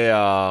gonna say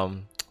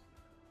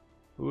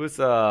who's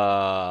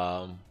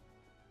the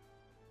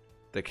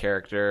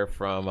character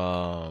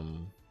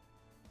from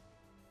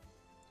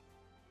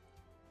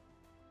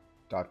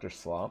Dr.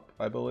 Slump,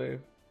 I believe.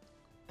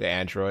 The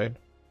android.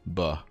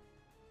 Buh.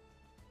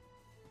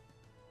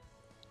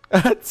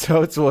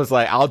 Toads was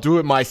like, I'll do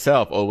it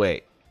myself. Oh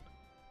wait.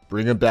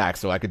 Bring him back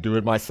so I can do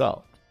it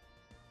myself.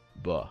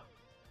 Buh.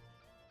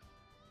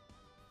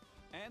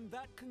 And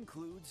that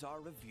concludes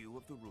our review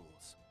of the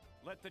rules.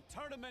 Let the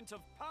Tournament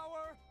of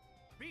Power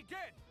begin!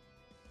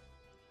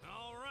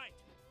 All right,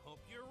 hope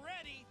you're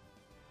ready.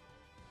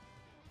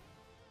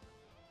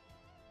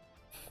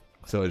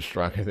 So it's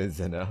stronger than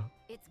Zeno.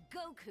 It's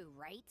Goku,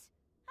 right?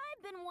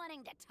 I've been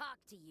wanting to talk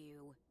to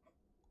you.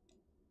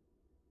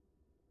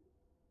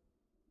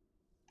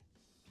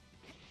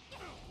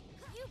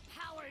 You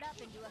powered up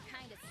into a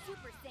kind of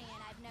Super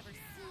Saiyan I've never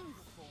seen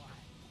before.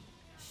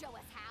 Show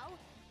us how,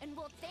 and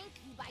we'll thank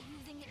you by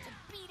using it to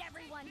beat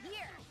everyone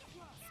here.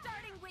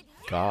 Starting with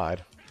you.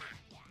 God.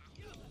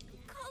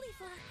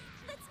 Cauliflower,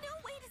 that's no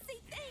way to say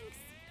thanks.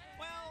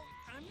 Well,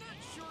 I'm not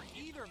sure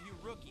either of you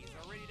rookies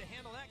are ready to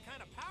handle that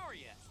kind of power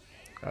yet.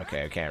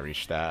 Okay, I can't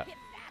reach that. If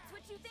that's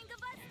what you think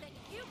of us, then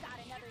you got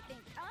another thing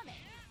coming.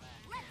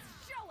 Let's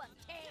show 'em,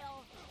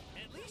 Tail.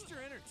 At least you're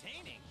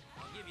entertaining.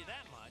 I'll give you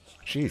that much.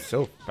 Jeez,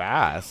 so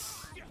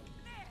fast.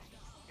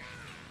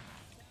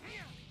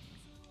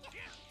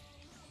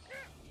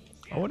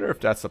 I wonder if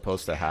that's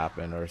supposed to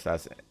happen or if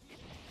that's...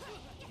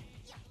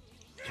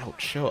 Yo,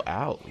 chill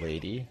out,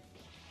 lady.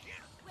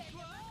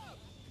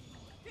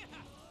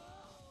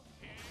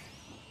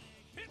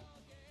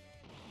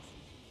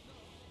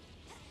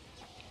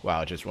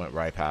 Wow, it just went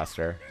right past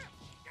her.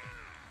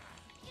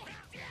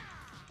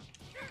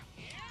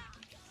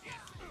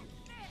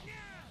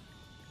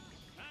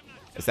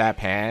 Is that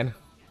Pan?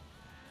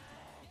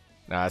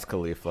 Nah, it's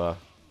Khalifa.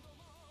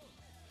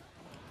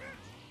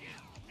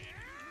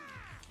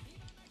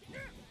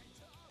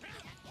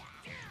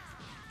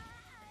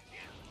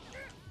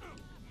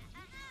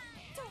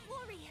 Don't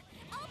worry,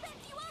 I'll back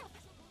you up.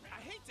 I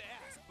hate to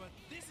ask, but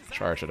this is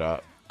Charge it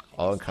up.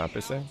 All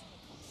encompassing.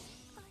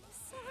 I'm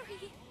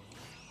sorry.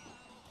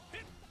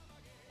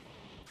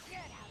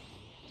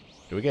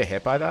 Do we get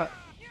hit by that?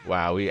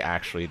 Wow, we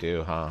actually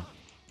do, huh?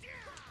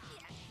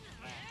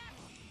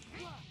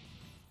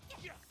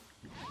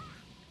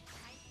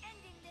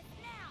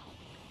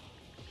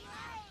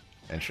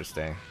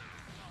 Interesting.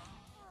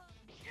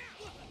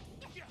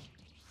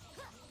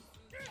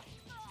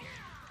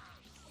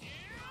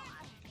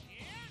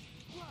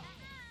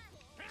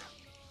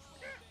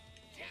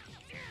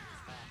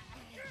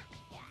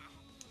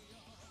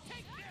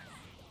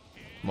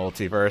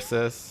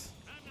 Multiverses.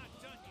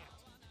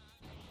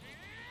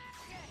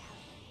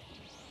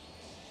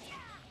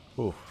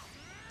 Ooh.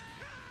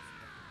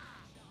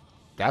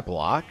 That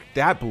block?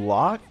 That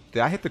block?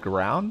 Did I hit the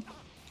ground?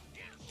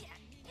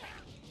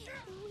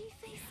 We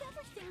face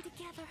everything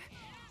together.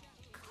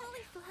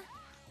 Khalifa,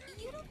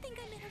 you don't think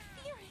I'm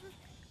interfering,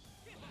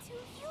 do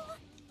you?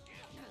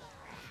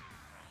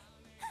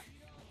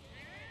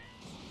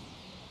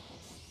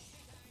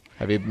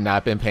 Have you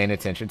not been paying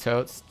attention,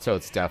 Totes?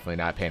 Totes definitely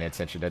not paying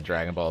attention to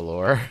Dragon Ball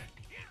lore.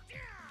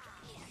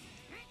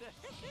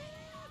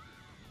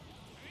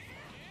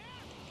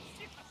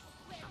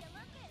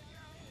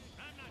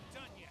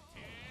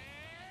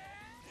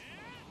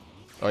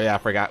 Oh yeah, I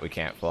forgot we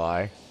can't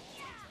fly.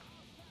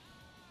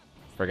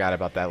 Forgot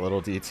about that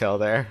little detail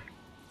there.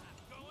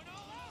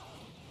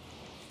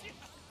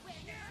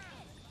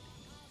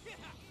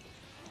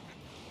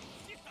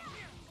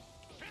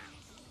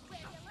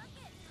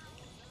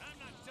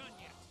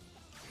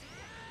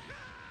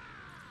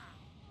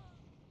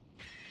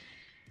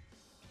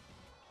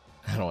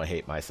 I don't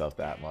hate myself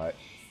that much.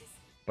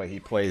 But he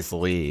plays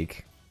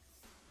League.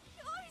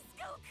 Yours,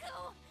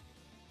 Goku!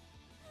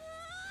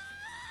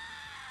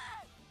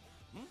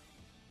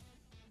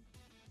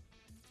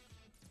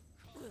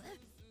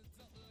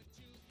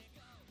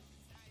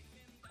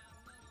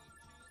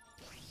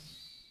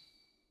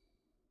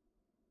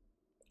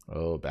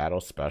 Oh,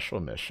 battle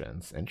special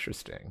missions.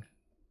 Interesting.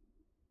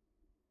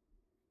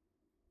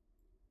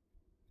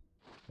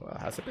 Well,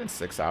 has it been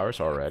 6 hours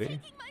already?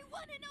 Taking my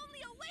one and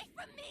only away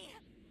from me!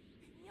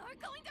 You're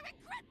going to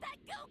regret that,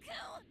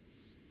 Goku!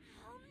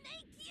 I'll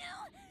make you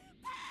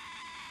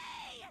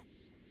pay!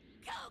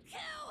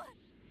 Goku!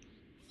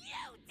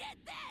 You did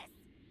this!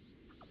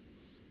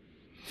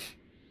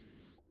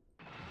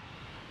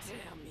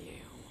 Damn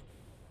you,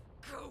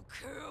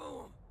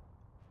 Goku!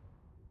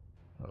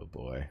 Oh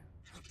boy.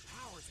 Her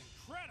power's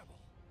incredible.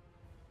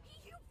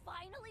 You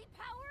finally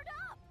powered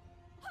up!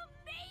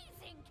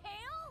 Amazing,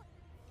 Kale!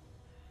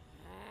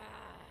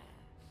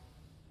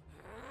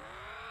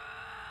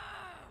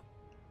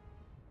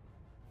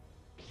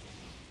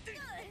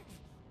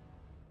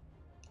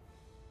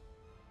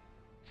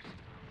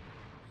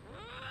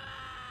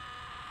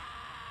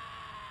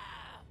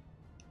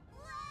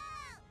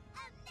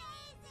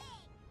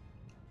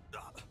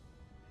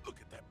 Look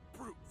at that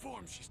brute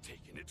form she's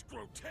taken. It's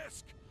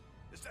grotesque.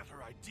 Is that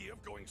her idea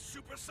of going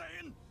Super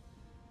Saiyan?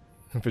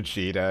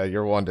 Vegeta,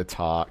 you're one to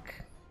talk.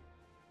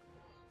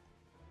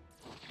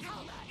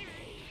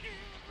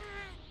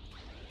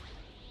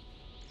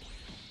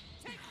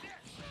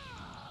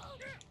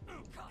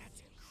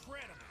 That's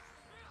incredible.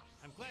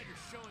 I'm glad you're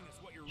showing us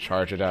what you're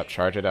Charge it up,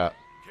 charge it up.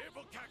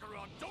 Careful,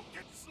 Kakarot. Don't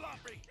get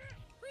sloppy.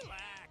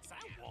 Relax,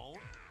 I won't.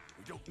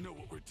 We don't know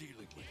what we're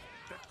dealing with.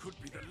 That could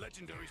be the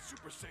legendary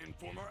Super Saiyan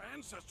form our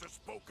ancestors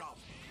spoke of.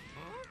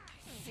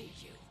 See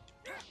you.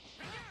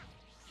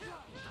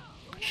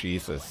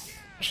 Jesus.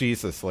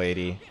 Jesus,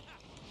 lady.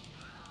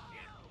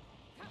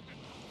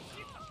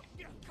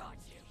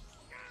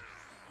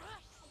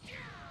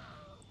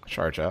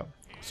 Charge up.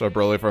 So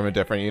Broly from a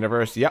different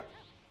universe? Yep.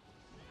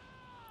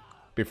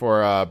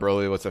 Before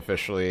Broly was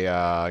officially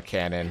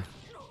canon.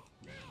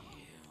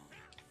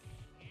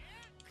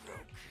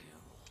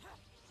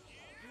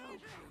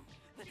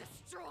 The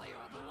destroyer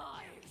of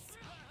lives.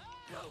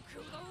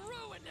 Goku the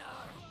ruiner.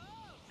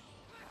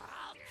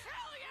 I'll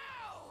kill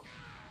you!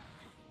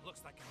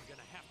 Looks like I'm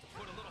gonna have to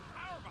put a little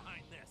power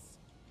behind this.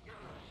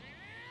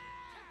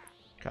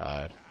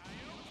 God.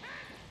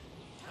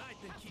 I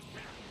think he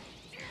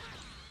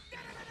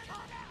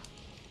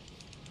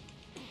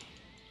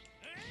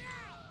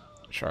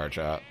Charge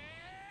up.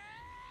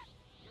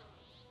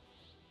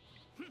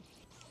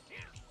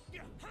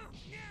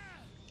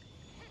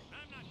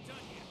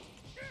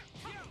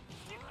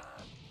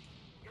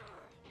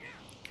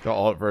 The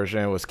alt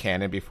version was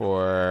canon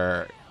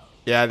before.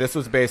 Yeah, this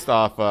was based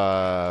off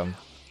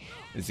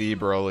Z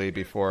Broly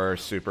before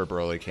Super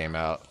Broly came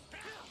out.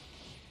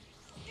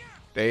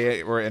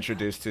 They were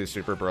introduced to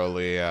Super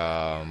Broly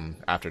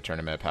after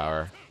Tournament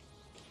Power.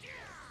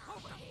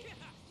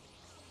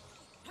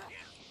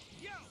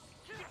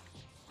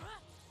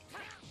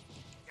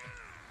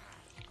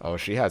 Oh,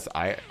 she has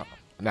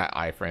not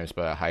iframes,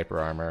 but hyper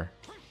armor.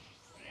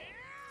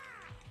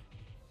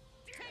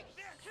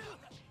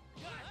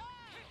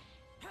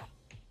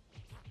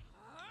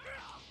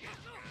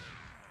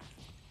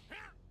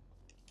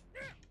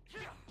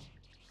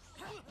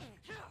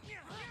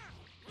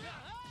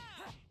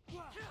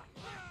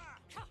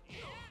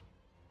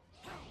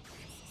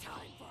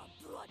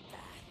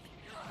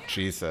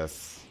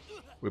 Jesus.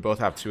 We both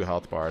have 2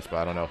 health bars, but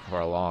I don't know for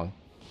how long.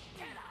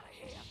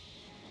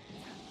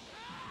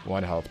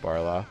 1 health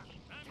bar left.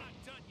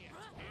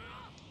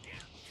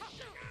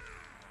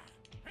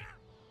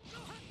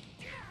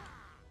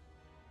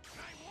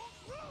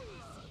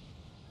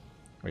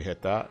 We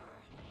hit that.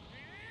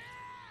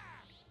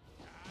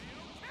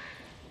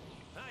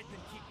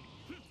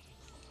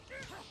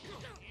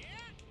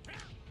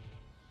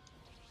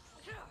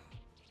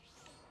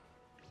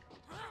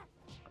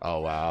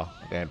 Oh wow,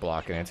 they didn't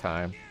block it in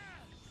time.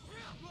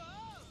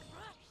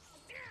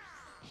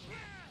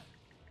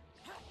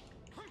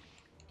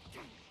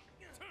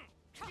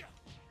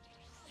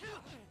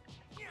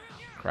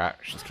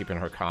 Crap, she's keeping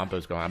her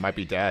combos going. I might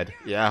be dead.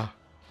 Yeah,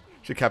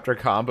 she kept her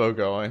combo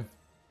going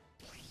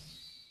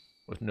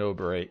with no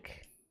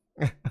break.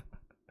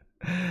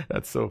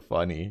 That's so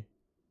funny.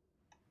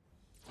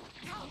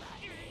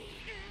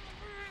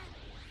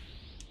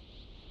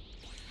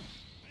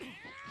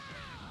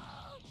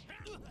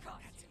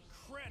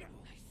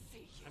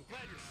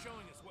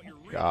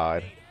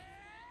 God.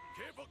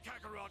 Careful,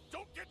 Kakarot.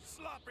 Don't get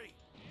sloppy.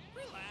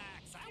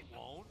 Relax, I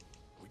won't.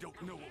 We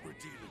don't know what we're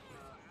dealing with.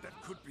 That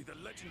could be the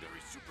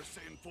legendary Super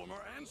Saiyan form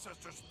our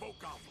ancestors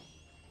spoke of.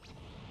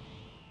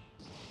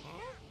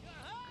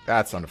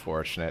 That's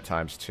unfortunate.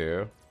 Times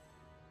 2.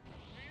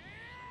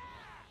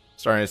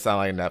 Starting to sound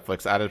like a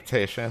Netflix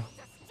adaptation.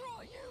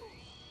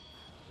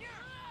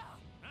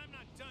 I'm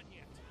not done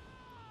yet.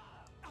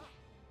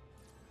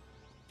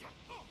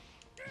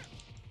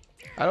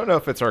 I don't know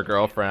if it's her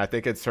girlfriend. I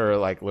think it's her,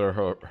 like,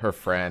 her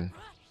friend.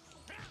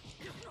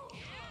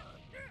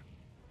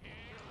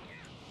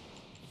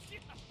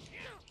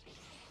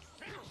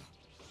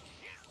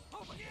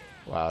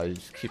 Wow, you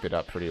just keep it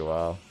up pretty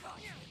well.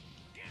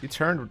 You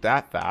turned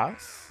that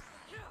fast?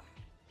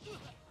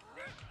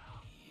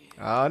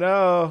 Oh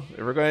no. If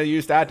we're going to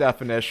use that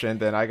definition,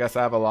 then I guess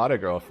I have a lot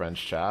of girlfriends,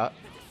 chat.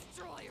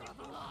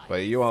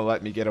 But you won't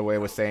let me get away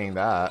with saying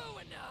that.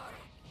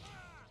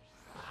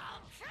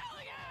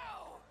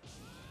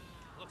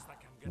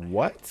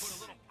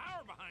 What?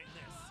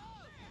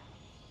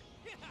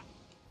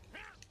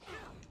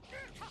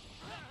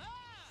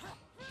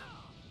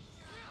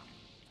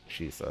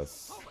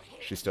 Jesus.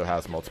 She still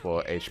has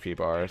multiple HP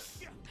bars.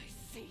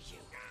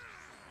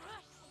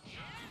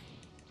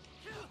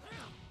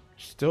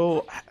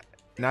 Still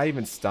not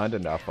even stunned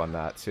enough on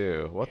that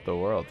too. What the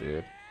world,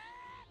 dude?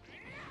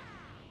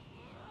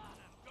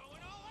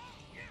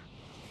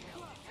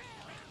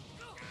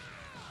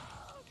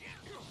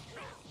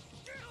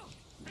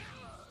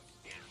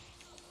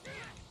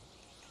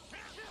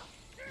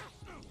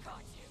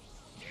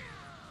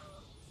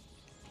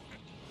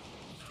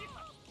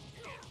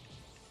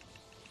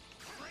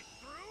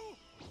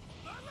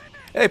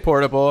 Hey,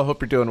 Portable.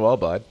 Hope you're doing well,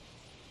 bud.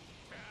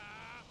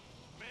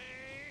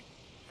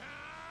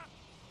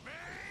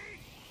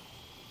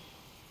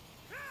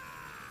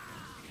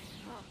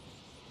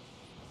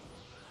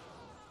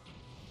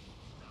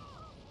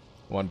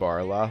 One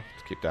bar left.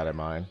 Keep that in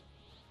mind.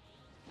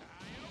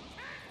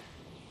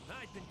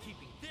 I've been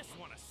keeping this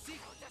one a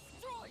secret.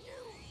 Destroy you.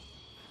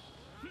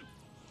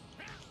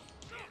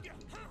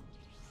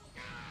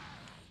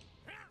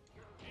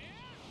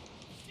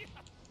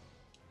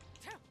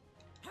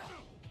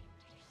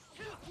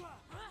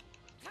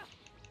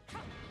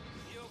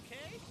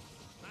 Okay?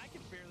 I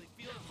can barely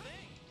feel a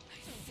thing. I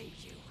see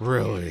you.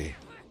 Really?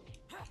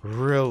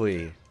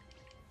 Really?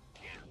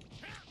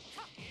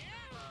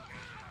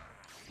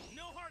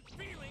 No hard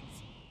feelings.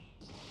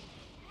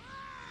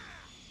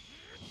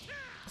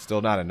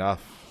 Still not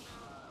enough.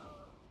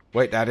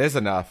 Wait, that is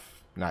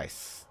enough.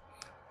 Nice.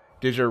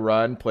 Did your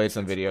run, play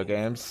some video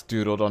games,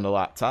 doodled on the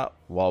laptop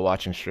while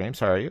watching streams?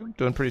 How are you?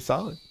 Doing pretty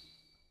solid.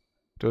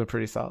 Doing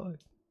pretty solid.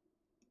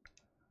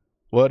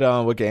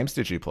 What games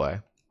did you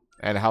play?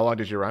 And how long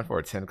did you run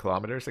for? 10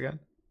 kilometers again?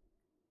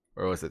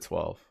 Or was it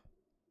 12?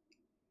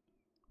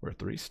 We're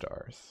 3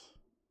 stars.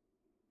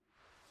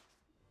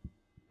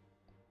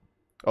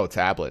 Oh,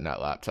 tablet,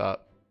 not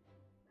laptop.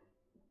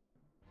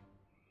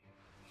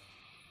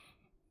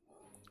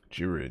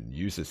 Jiren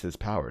uses his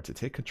power to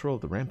take control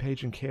of the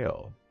rampaging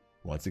Kale.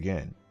 Once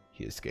again,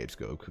 he escapes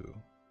Goku.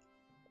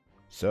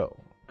 So,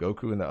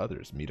 Goku and the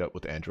others meet up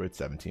with Android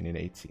 17 and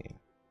 18.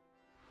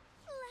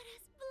 Let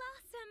us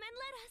blossom and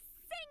let us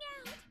sing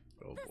out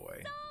Oh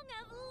boy. the song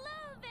of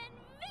love and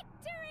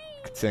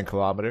victory. 10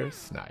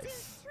 kilometers?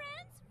 Nice.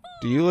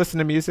 Do you listen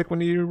to music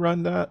when you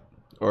run that?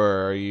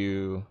 Or are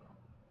you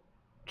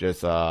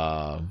just chilling?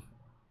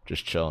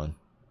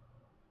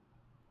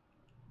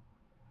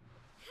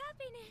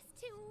 Happiness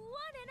to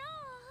one and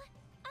all.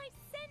 I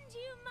send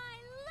you my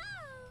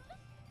love,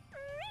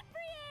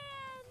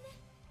 Riprian. The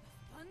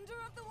thunder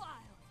of the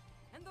wild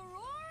and the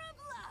roar of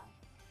love,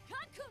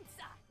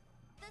 Kakumsa.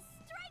 The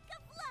strike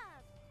of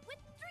love with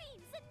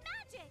dreams and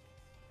magic,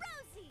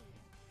 Rosie.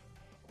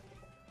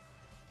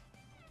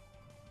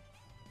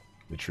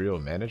 The trio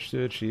managed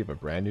to achieve a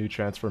brand new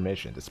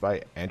transformation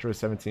despite Android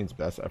 17's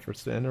best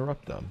efforts to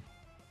interrupt them.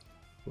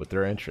 With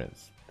their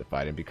entrance, the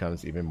fighting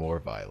becomes even more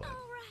violent. All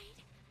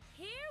right,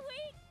 here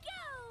we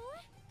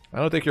go. I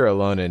don't think you're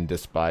alone in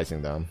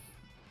despising them.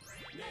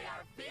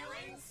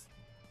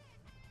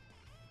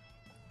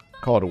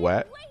 Called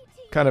Wet.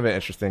 Kind of an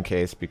interesting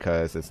case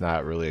because it's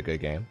not really a good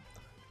game.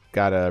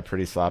 Got a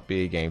pretty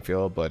sloppy game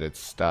feel, but its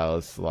style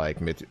is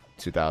like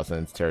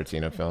mid-2000s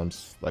Tarantino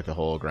films, like the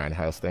whole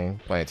Grindhouse thing,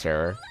 Planet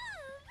Terror.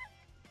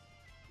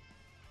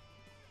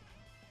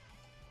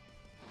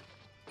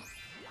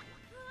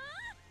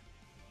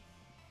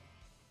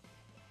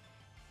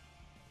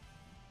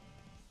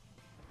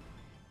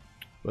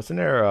 Wasn't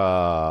there,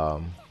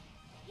 oh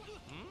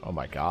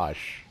my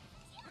gosh.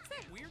 What's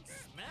that weird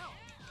smell?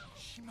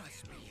 She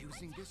must be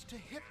using this to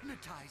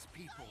hypnotize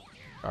people.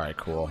 Alright,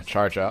 cool.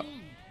 Charge up.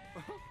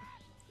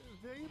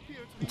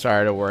 I'm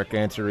tired of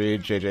working to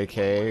read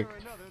JJK.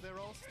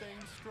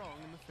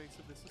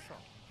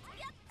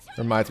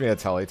 Reminds me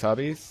of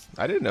Teletubbies.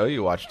 I didn't know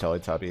you watched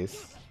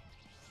Teletubbies.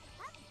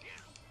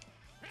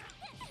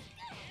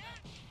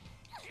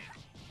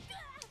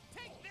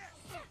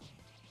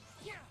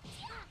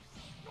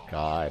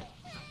 God.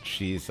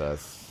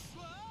 Jesus.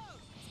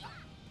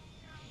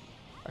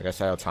 I guess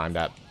I'll time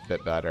that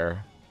bit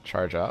better.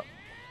 Charge up.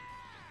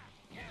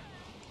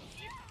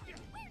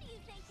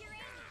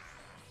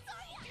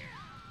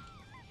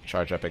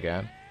 Charge up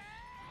again.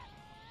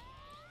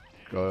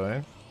 Go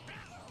in.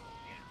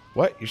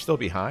 What? You're still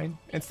behind?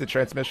 Instant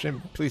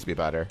transmission? Please be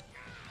better.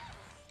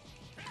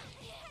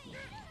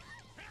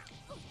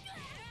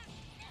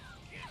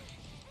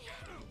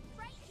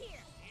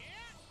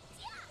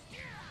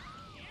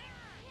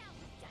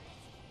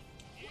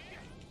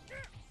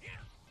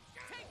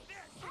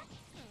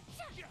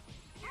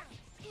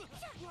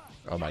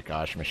 Oh my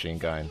gosh, machine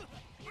gun.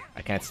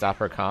 I can't stop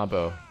her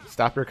combo.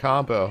 Stop her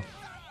combo.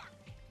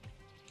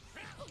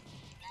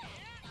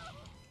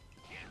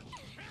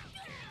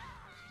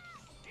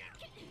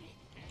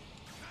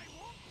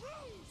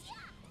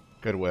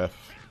 Good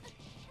whiff.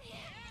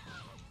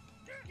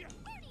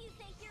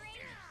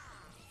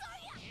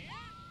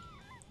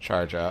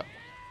 Charge up.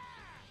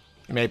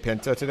 You made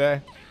Pinto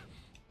today?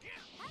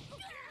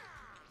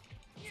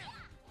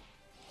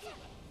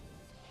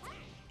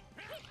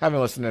 Haven't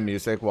listened to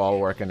music while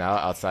working out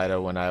outside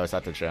of when I was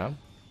at the gym.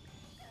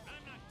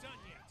 I'm not done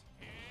yet.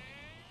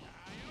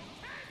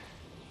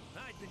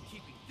 I've been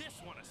keeping this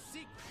one a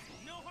secret.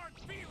 No hard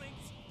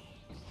feelings.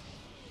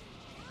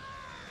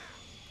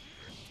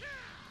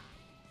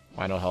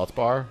 Final health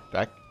bar.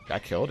 That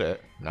killed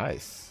it.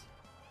 Nice.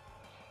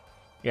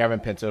 You having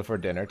Pinto for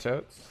dinner,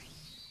 Totes?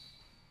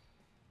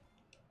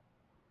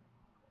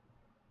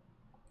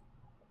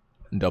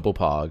 Double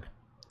Pog.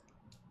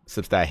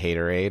 Sips that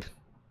haterade.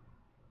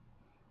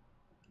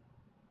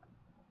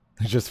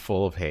 Just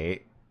full of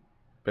hate.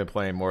 Been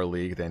playing more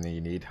League than you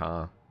need,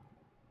 huh?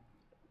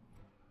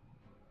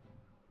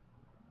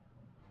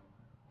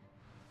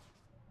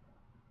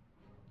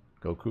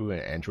 Goku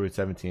and Android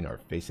 17 are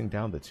facing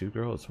down the two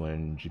girls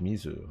when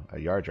Jimizu, a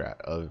yard rat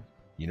of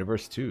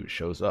Universe 2,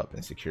 shows up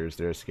and secures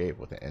their escape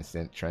with an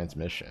instant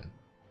transmission.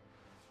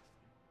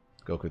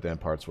 Goku then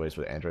parts ways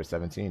with Android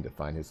 17 to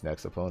find his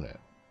next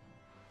opponent,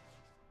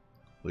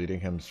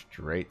 leading him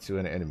straight to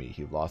an enemy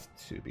he lost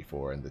to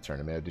before in the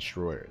Tournament of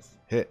Destroyers,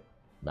 Hit,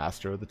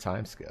 Master of the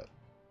Time Skip.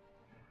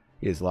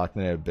 He is locked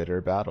in a bitter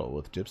battle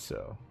with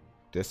Dipso,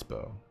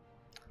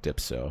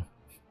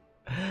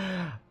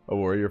 a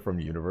warrior from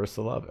Universe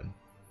 11.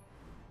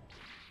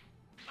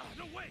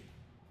 No way.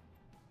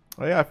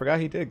 Oh yeah, I forgot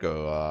he did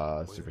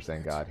go Super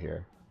Saiyan God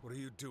here. What are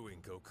you doing,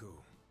 Goku?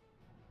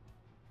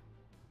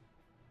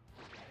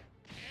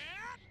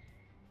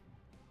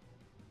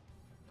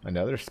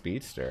 Another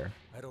speedster.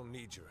 I don't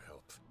need your help.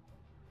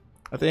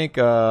 I think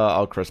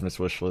I'll Christmas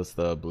wishlist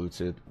the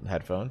Bluetooth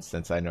headphones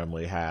since I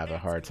normally have a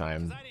hard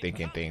time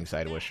thinking things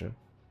I'd wish them.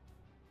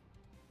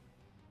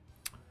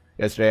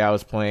 Yesterday I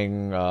was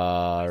playing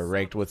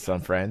ranked with some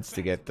friends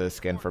to get the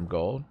skin from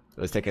gold.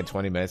 It was taking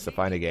 20 minutes to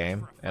find a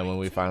game, and when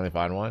we finally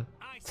found one,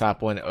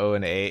 top one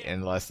 0-8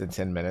 in less than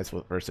 10 minutes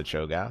versus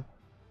Cho'Gath.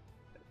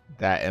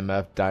 That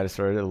MF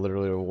dinosaur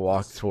literally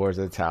walked towards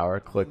the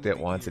tower, clicked it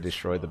once, and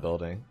destroyed the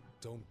building.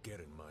 Don't get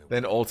in my way.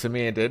 Then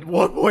ultimately it did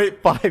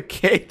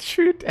 1.5k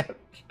true damage.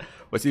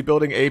 Was he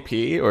building AP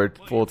or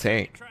full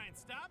tank? Try and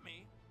stop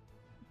me.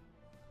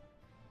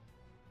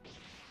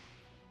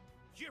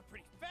 You're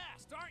pretty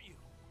fast, aren't you?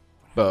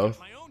 But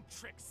Both. I've got my own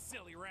tricks,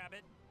 silly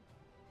rabbit.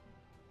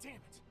 Damn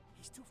it.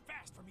 He's too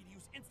fast for me to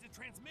use instant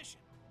transmission.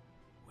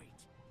 Wait.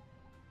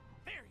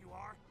 There you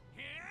are.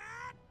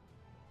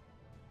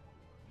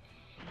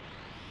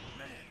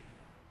 Man,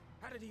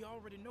 how did he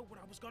already know what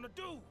I was gonna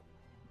do?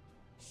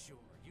 Sure,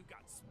 you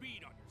got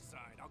speed on your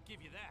side, I'll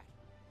give you that.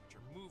 But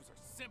your moves are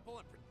simple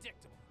and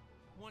predictable.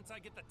 Once I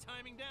get the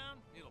timing down,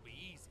 it'll be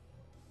easy.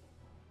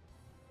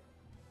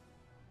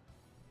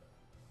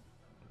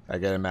 I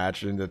can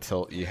imagine the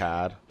tilt you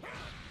had.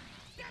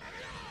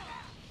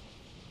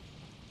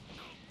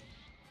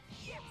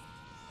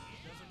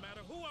 Doesn't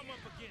matter who I'm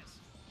up against.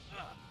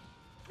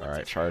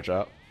 Alright, charge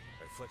up.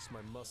 I flex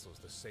my muscles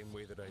the same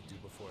way that I do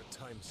before a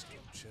time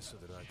skip, just so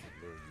that I can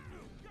lure you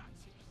in.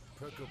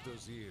 Perk up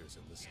those ears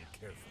and listen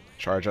carefully.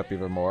 Charge up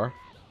even more.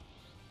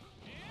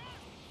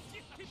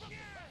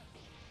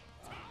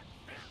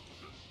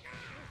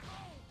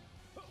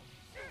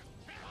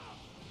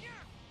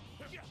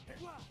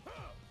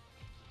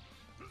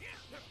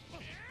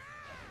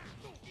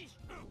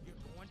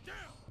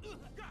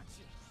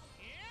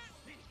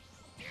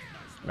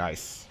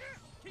 Nice.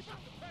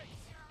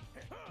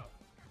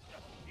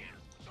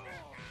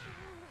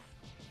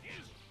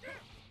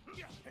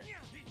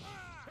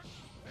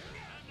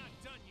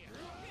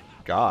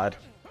 God.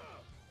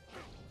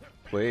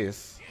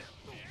 Please.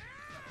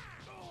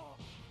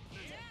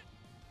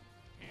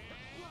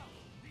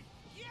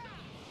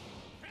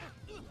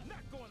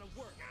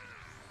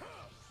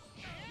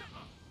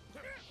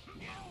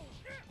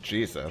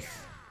 Jesus.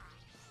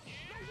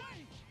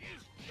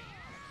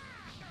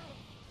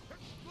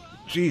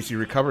 Jeez, you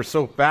recover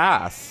so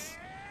fast.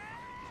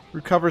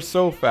 Recover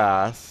so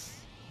fast.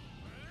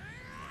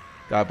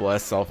 God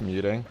bless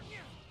self-muting.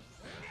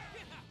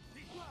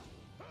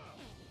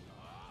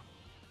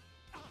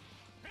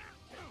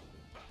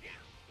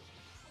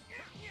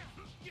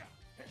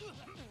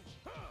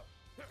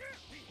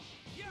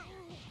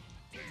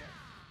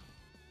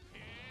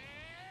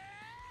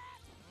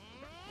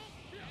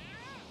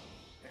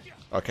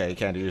 Okay, you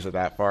can't use it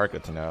that far.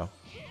 Good to know.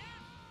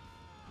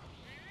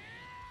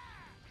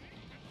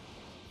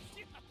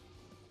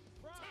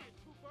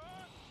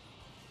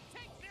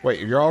 Wait,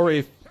 you're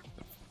already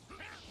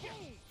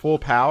full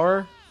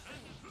power?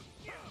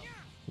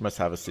 You must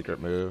have a secret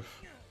move.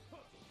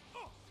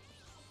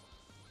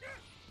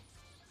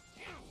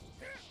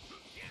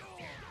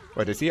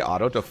 Wait, does he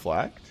auto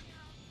deflect?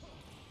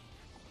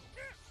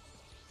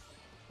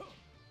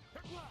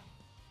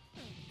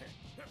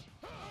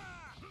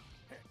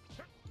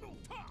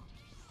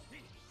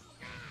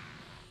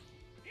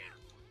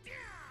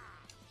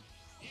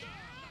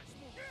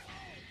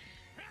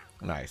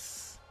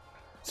 Nice.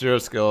 Zero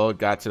skill,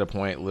 got to the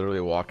point literally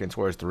walking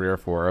towards 3 or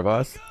 4 of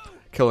us,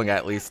 killing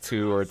at least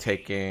 2 or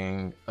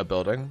taking a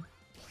building.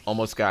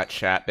 Almost got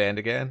chat banned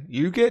again.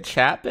 You get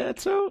chat banned,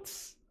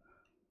 Totes?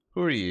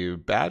 Who are you,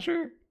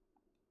 Badger?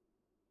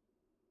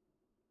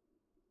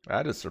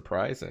 That is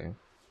surprising.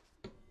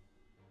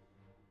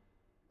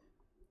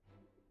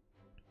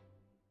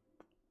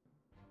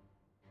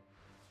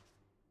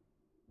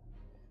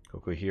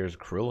 Goku hears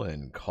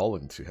Krillin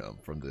calling to him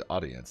from the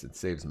audience and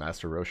saves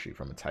Master Roshi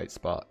from a tight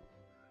spot.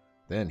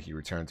 Then he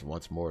returns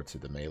once more to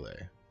the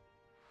melee.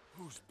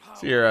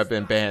 So here I've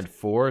been banned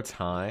 4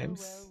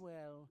 times.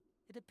 Well.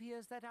 It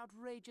appears that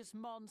outrageous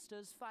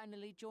monster's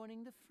finally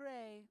joining the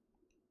fray.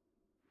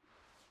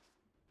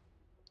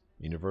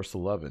 Universe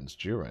 11's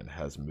Jiren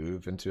has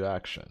moved into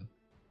action.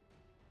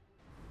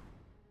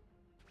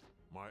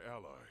 My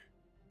ally,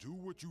 do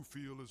what you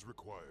feel is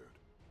required.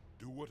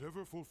 Do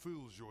whatever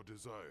fulfills your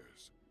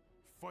desires.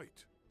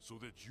 Fight so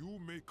that you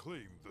may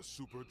claim the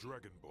Super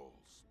Dragon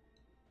Balls.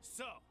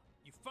 So,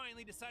 you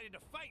finally decided to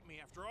fight me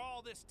after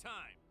all this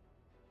time.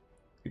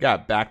 We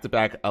got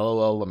back-to-back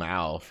LOL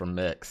Lamau from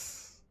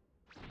Mix.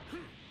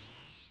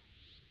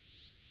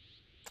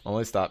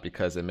 Only stop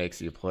because it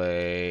makes you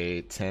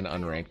play 10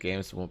 unranked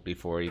games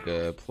before you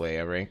go play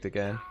a ranked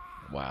again.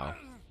 Wow.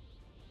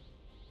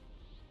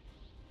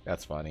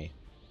 That's funny.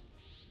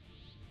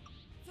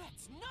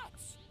 That's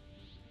nuts!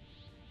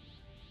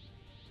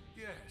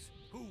 Yes,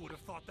 who would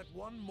have thought that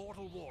one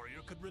mortal warrior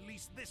could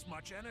release this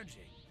much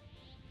energy?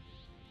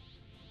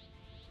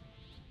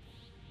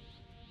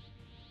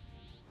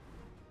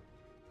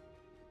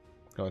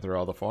 Going through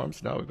all the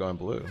forms? No, we're going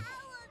blue.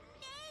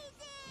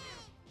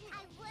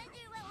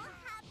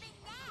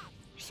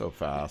 So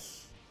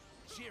fast.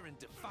 Jiren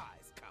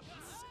defies common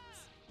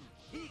sense.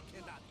 He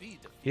cannot be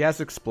defeated. He has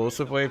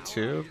explosive wave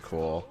too?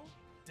 Cool.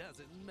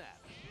 Doesn't matter.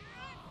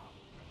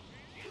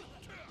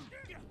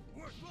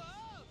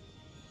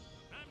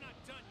 I'm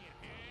not done yet.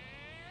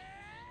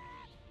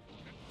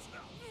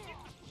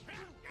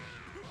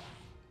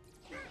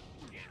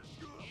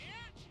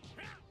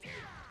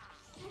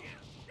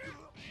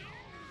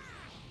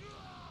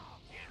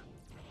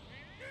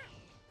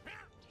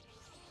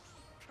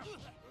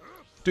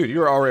 Dude, you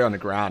were already on the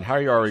ground. How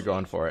are you already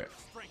going for it?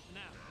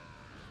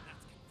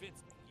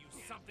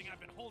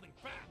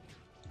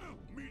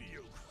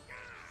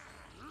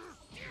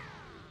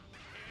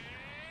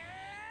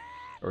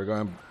 Are we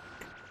going?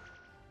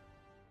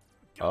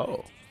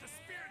 Oh.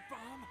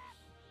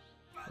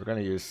 We're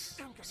gonna use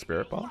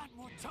Spirit Bomb?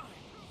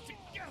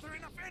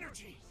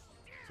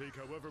 Take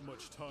however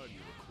much time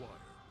you require.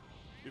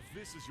 If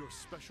this is your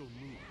special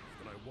move,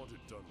 then I want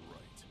it done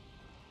right.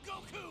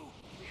 Goku!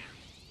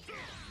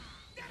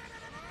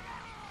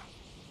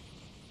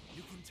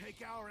 You can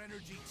take our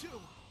energy too.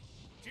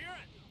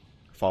 Jiren!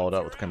 Followed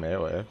up with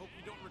Kamehameha. Hope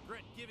you don't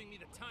regret giving me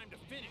the time to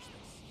finish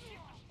this.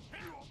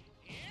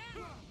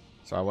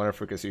 So I wonder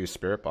if we could use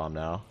Spirit Bomb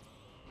now.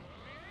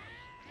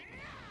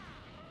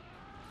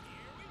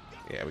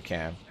 Yeah, we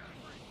can.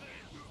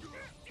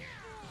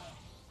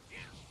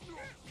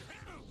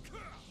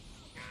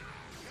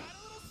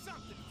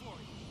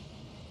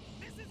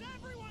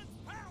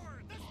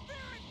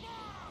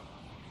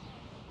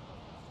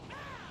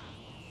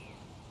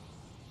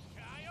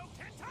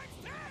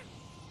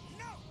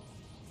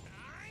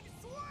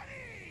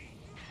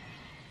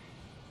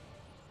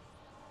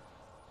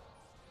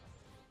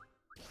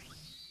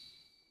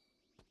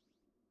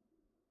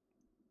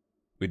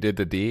 We did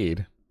the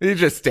deed. He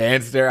just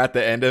stands there at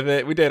the end of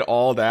it. We did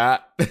all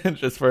that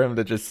just for him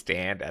to just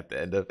stand at the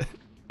end of it.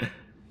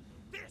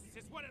 This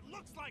is what it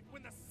looks like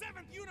when the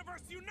 7th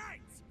universe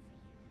unites!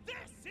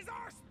 This is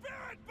our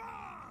spirit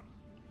bomb!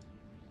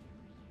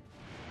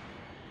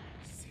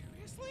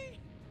 Seriously?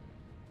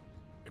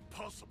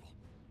 Impossible.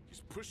 He's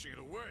pushing it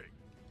away.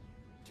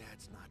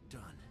 Dad's not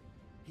done.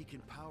 He can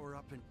power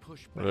up and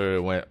push back. Literally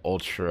went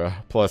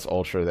ultra plus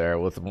ultra there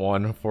with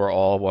 1 for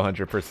all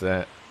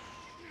 100%.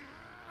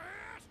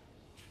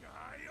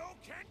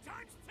 Kaioken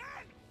times 10!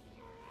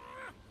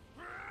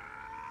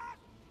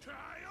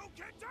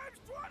 Kaioken times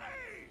 20!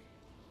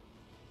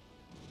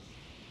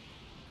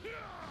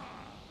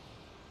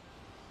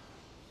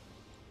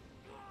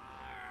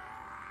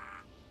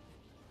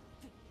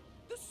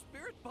 The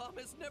spirit bomb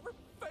has never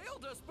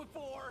failed us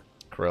before.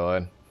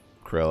 Krillin.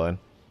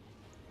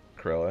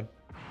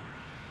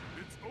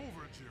 It's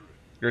over, Jiren.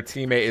 Your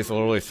teammate is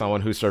literally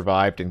someone who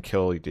survived and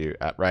killed you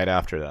right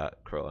after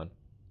that, Krillin.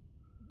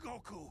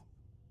 Goku,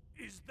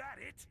 is that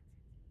it?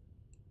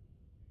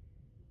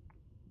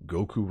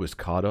 Goku was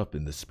caught up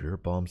in the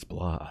Spirit Bomb's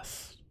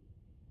blast.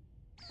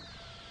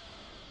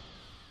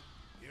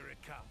 Here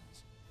it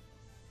comes.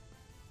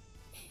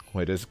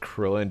 Wait, does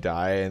Krillin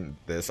die in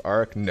this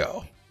arc?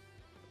 No.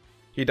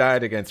 He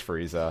died against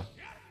Frieza.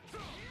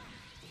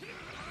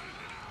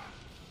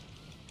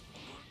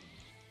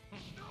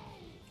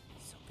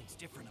 Something's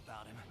different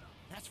about him.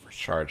 That's for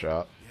sure. Charge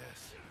up.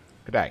 Yes.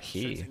 Look at that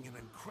key. Sensing an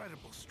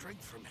incredible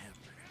strength from him.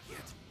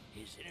 Yet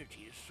his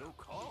energy is so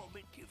calm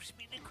it gives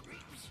me the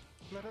creeps.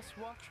 Let us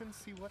watch and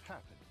see what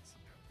happens.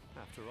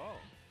 After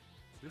all,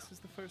 this is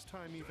the first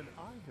time even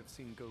I have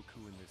seen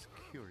Goku in this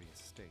curious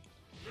state.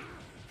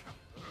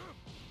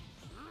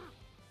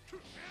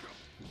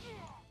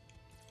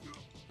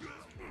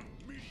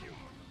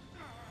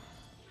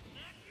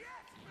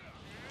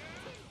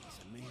 It's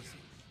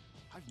amazing.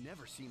 I've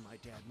never seen my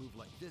dad move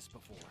like this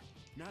before.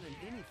 Not in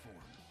any form.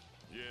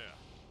 Yeah,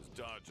 his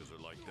dodges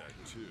are like that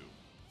too.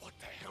 What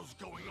the hell's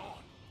going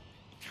on?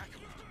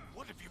 Kakarot,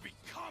 what have you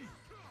become?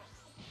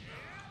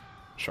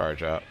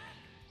 Charge up.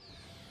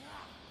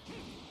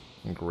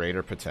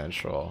 Greater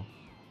potential.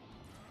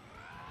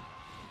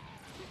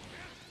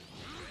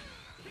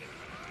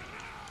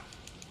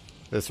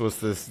 This was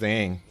his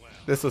thing.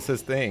 This was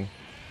his thing.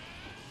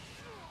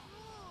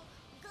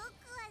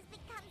 Goku has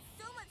become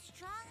so much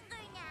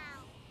stronger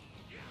now.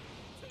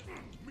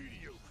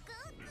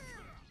 Goku,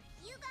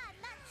 you got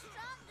much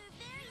stronger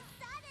very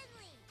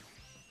suddenly.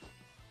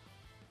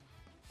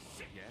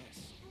 Yes,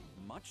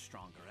 much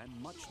stronger and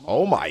much more.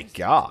 Oh my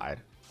god.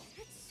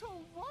 It's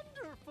so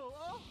wonderful!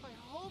 Oh, I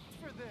hoped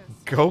for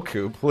this!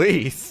 Goku,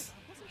 please.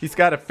 He's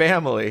got a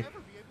family. Never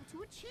be able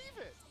to achieve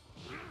it!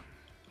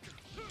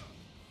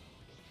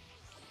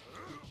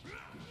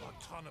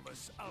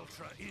 Autonomous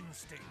Ultra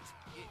Instinct.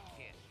 It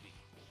can't be.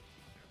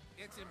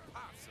 It's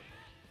impossible.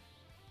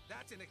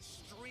 That's an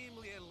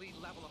extremely elite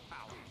level of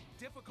power.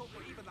 Difficult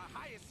for even the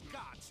highest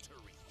gods to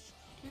reach.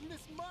 In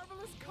this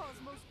marvelous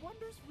cosmos,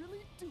 wonders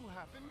really do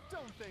happen,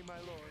 don't they, my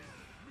lord?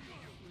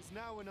 It is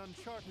now in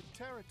uncharted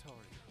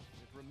territory.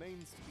 It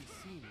remains to be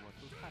seen what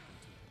will happen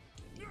to him.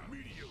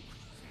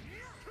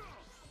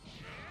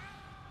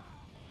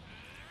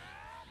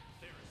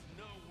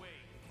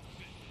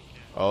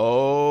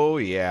 Oh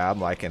yeah, I'm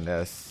liking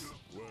this.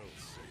 Well,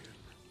 Saiyan,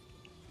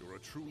 you're a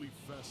truly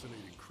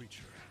fascinating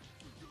creature.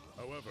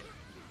 However,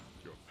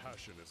 your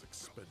passion is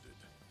expended.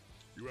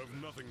 You have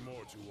nothing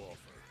more to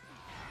offer.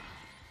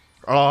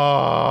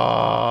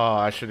 Oh,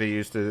 I should have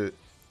used the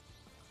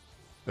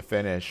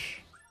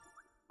finish.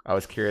 I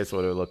was curious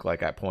what it would look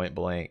like at point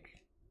blank.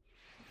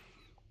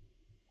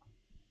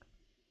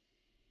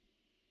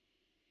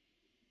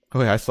 Oh,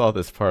 wait, I saw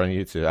this part on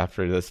YouTube.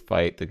 After this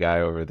fight, the guy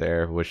over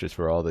there wishes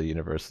for all the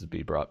universes to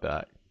be brought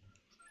back.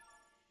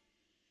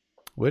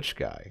 Which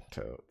guy,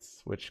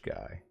 Toads? Which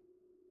guy?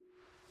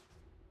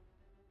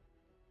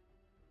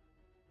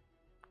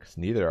 Because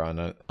neither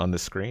are on the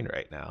screen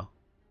right now.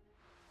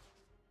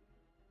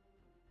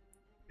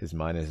 His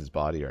mind and his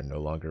body are no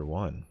longer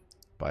one.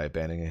 By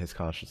abandoning his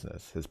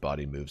consciousness, his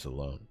body moves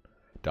alone,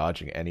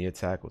 dodging any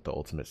attack with the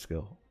ultimate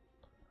skill.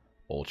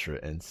 Ultra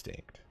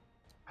Instinct.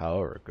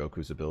 However,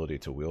 Goku's ability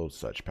to wield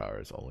such power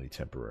is only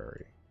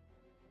temporary.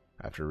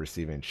 After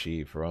receiving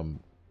chi from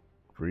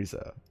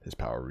Frieza, his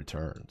power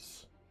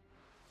returns.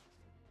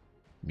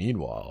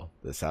 Meanwhile,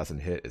 the assassin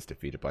Hit is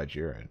defeated by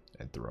Jiren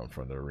and thrown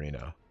from the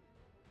arena.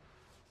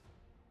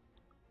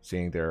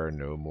 Seeing there are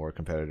no more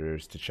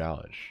competitors to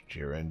challenge,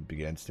 Jiren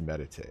begins to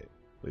meditate,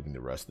 leaving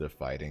the rest of the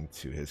fighting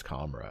to his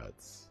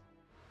comrades.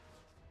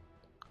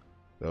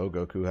 Though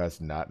Goku has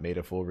not made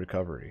a full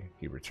recovery,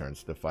 he returns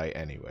to the fight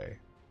anyway.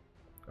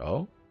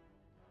 Oh?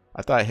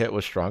 I thought Hit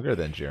was stronger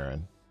than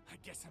Jiren. I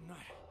guess I'm not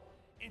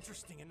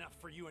interesting enough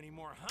for you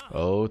anymore, huh?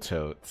 Oh,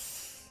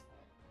 totes.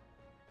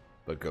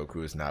 But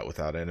Goku is not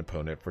without an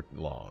opponent for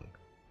long.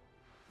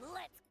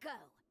 Let's go.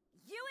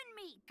 You and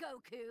me,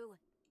 Goku.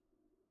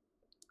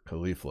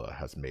 Caulifla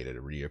has made a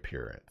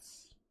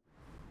reappearance.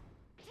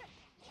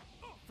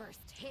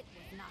 First Hit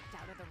was knocked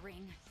out of the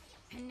ring.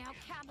 And now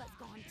Kappa's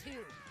gone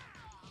too.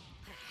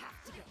 I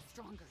have to get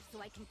stronger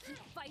so I can keep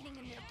fighting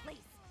in their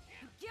place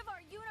and give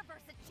our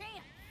universe a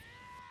chance.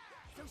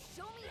 So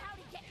show me how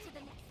to get to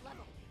the next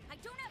level. I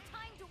don't have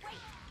time to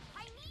wait.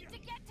 I need to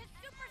get to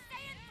Super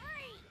Saiyan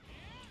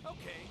 3.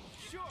 Okay,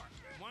 sure.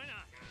 Why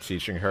not?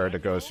 Teaching her to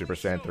go Super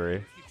Saiyan 3.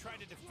 You try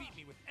to defeat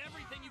me with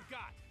everything you've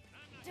got.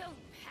 Don't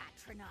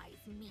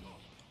patronize me.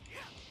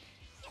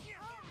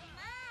 Oh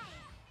my!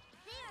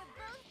 They are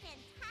both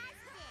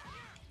fantastic!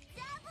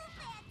 Double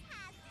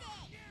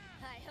fantastic!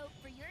 I hope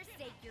for your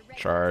sake you're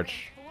ready Charge.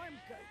 to transform,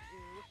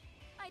 Goku.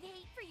 I'd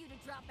hate for you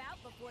to drop out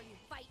before you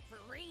fight for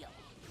real.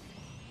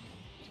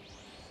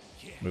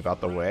 Move out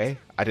the way.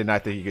 I did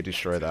not think you could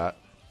destroy that.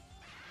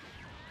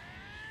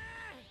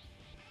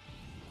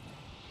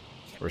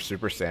 We're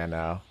Super Saiyan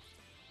now.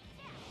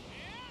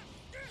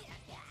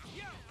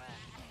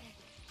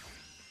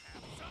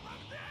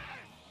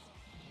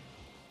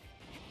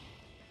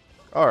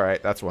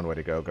 Alright, that's one way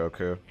to go,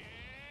 Goku.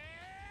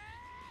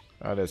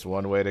 That is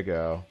one way to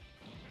go.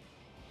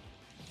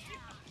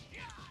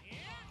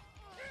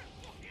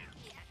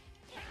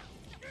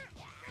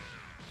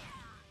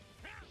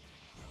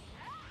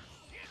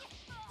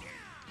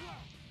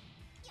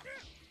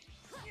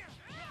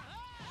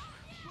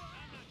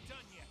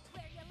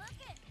 Where you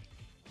looking?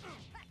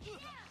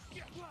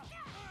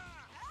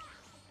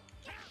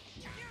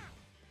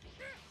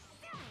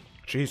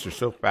 Jeez, you're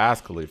so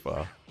fast,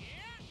 Khalifa.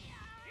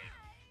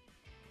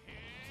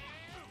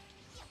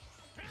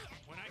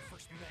 When I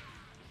first met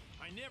you,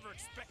 I never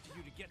expected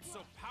you to get so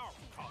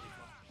powerful,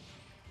 Caulifla.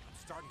 I'm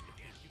starting to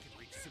think you can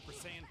reach Super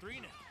Saiyan 3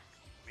 now.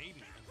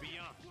 Maybe even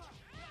beyond.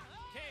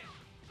 Kale,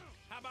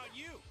 how about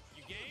you?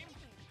 You game?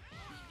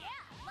 Yeah,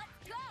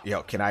 let's go.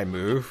 Yo, can I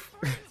move?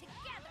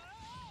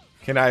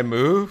 Can I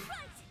move?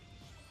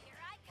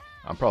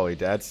 I'm probably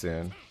dead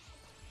soon.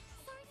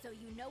 So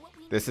you know what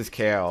we This need is to do,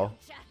 Kale.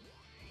 don't ya?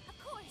 Of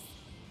course.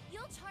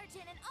 You'll charge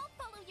in and I'll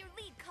follow your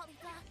lead,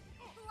 Caulifla.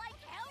 Like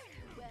hell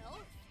you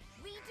will.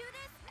 We do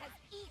this as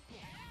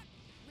equals.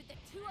 With the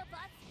two of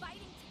us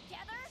fighting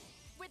together,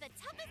 we're the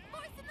toughest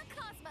force in the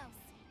cosmos.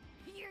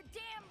 You're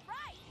damn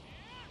right.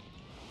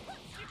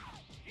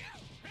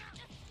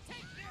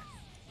 Take this!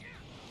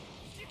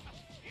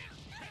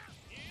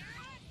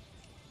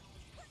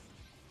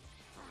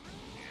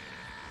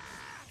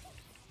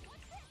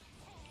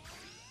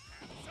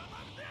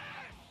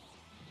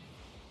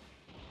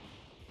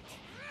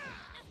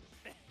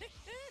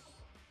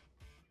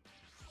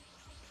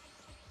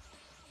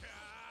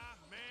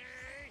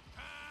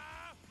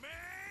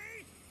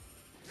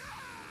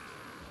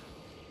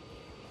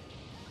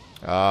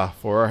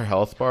 Four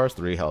health bars,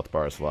 3 health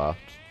bars left.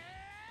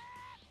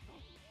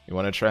 You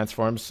want to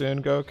transform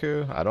soon,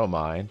 Goku? I don't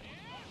mind.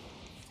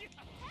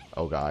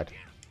 Oh god.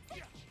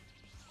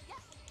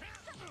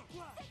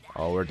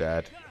 Oh, we're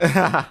dead.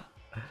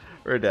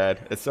 We're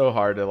dead. It's so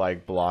hard to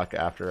like block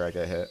after I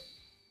get hit.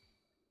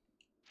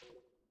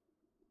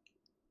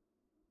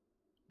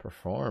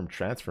 Perform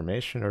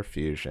transformation or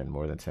fusion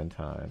more than 10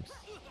 times.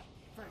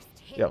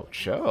 Yo,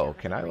 Cho,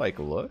 can I like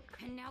look?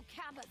 And now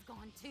Kappa's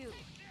gone too.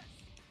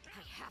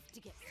 I have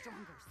to get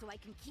stronger so I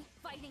can keep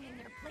fighting in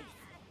their place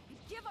and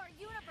give our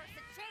universe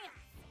a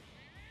chance.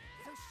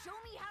 So show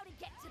me how to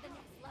get to the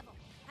next level.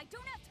 I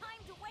don't have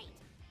time to wait.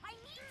 I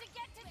need to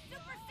get to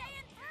Super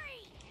Saiyan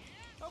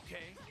 3.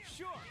 Okay,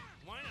 sure.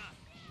 Why not?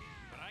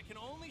 But I can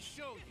only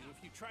show you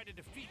if you try to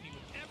defeat me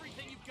with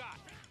everything you've got.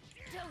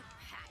 Don't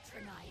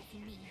patronize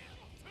me.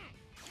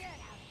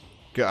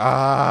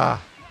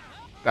 Ah,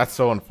 that's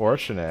so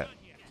unfortunate.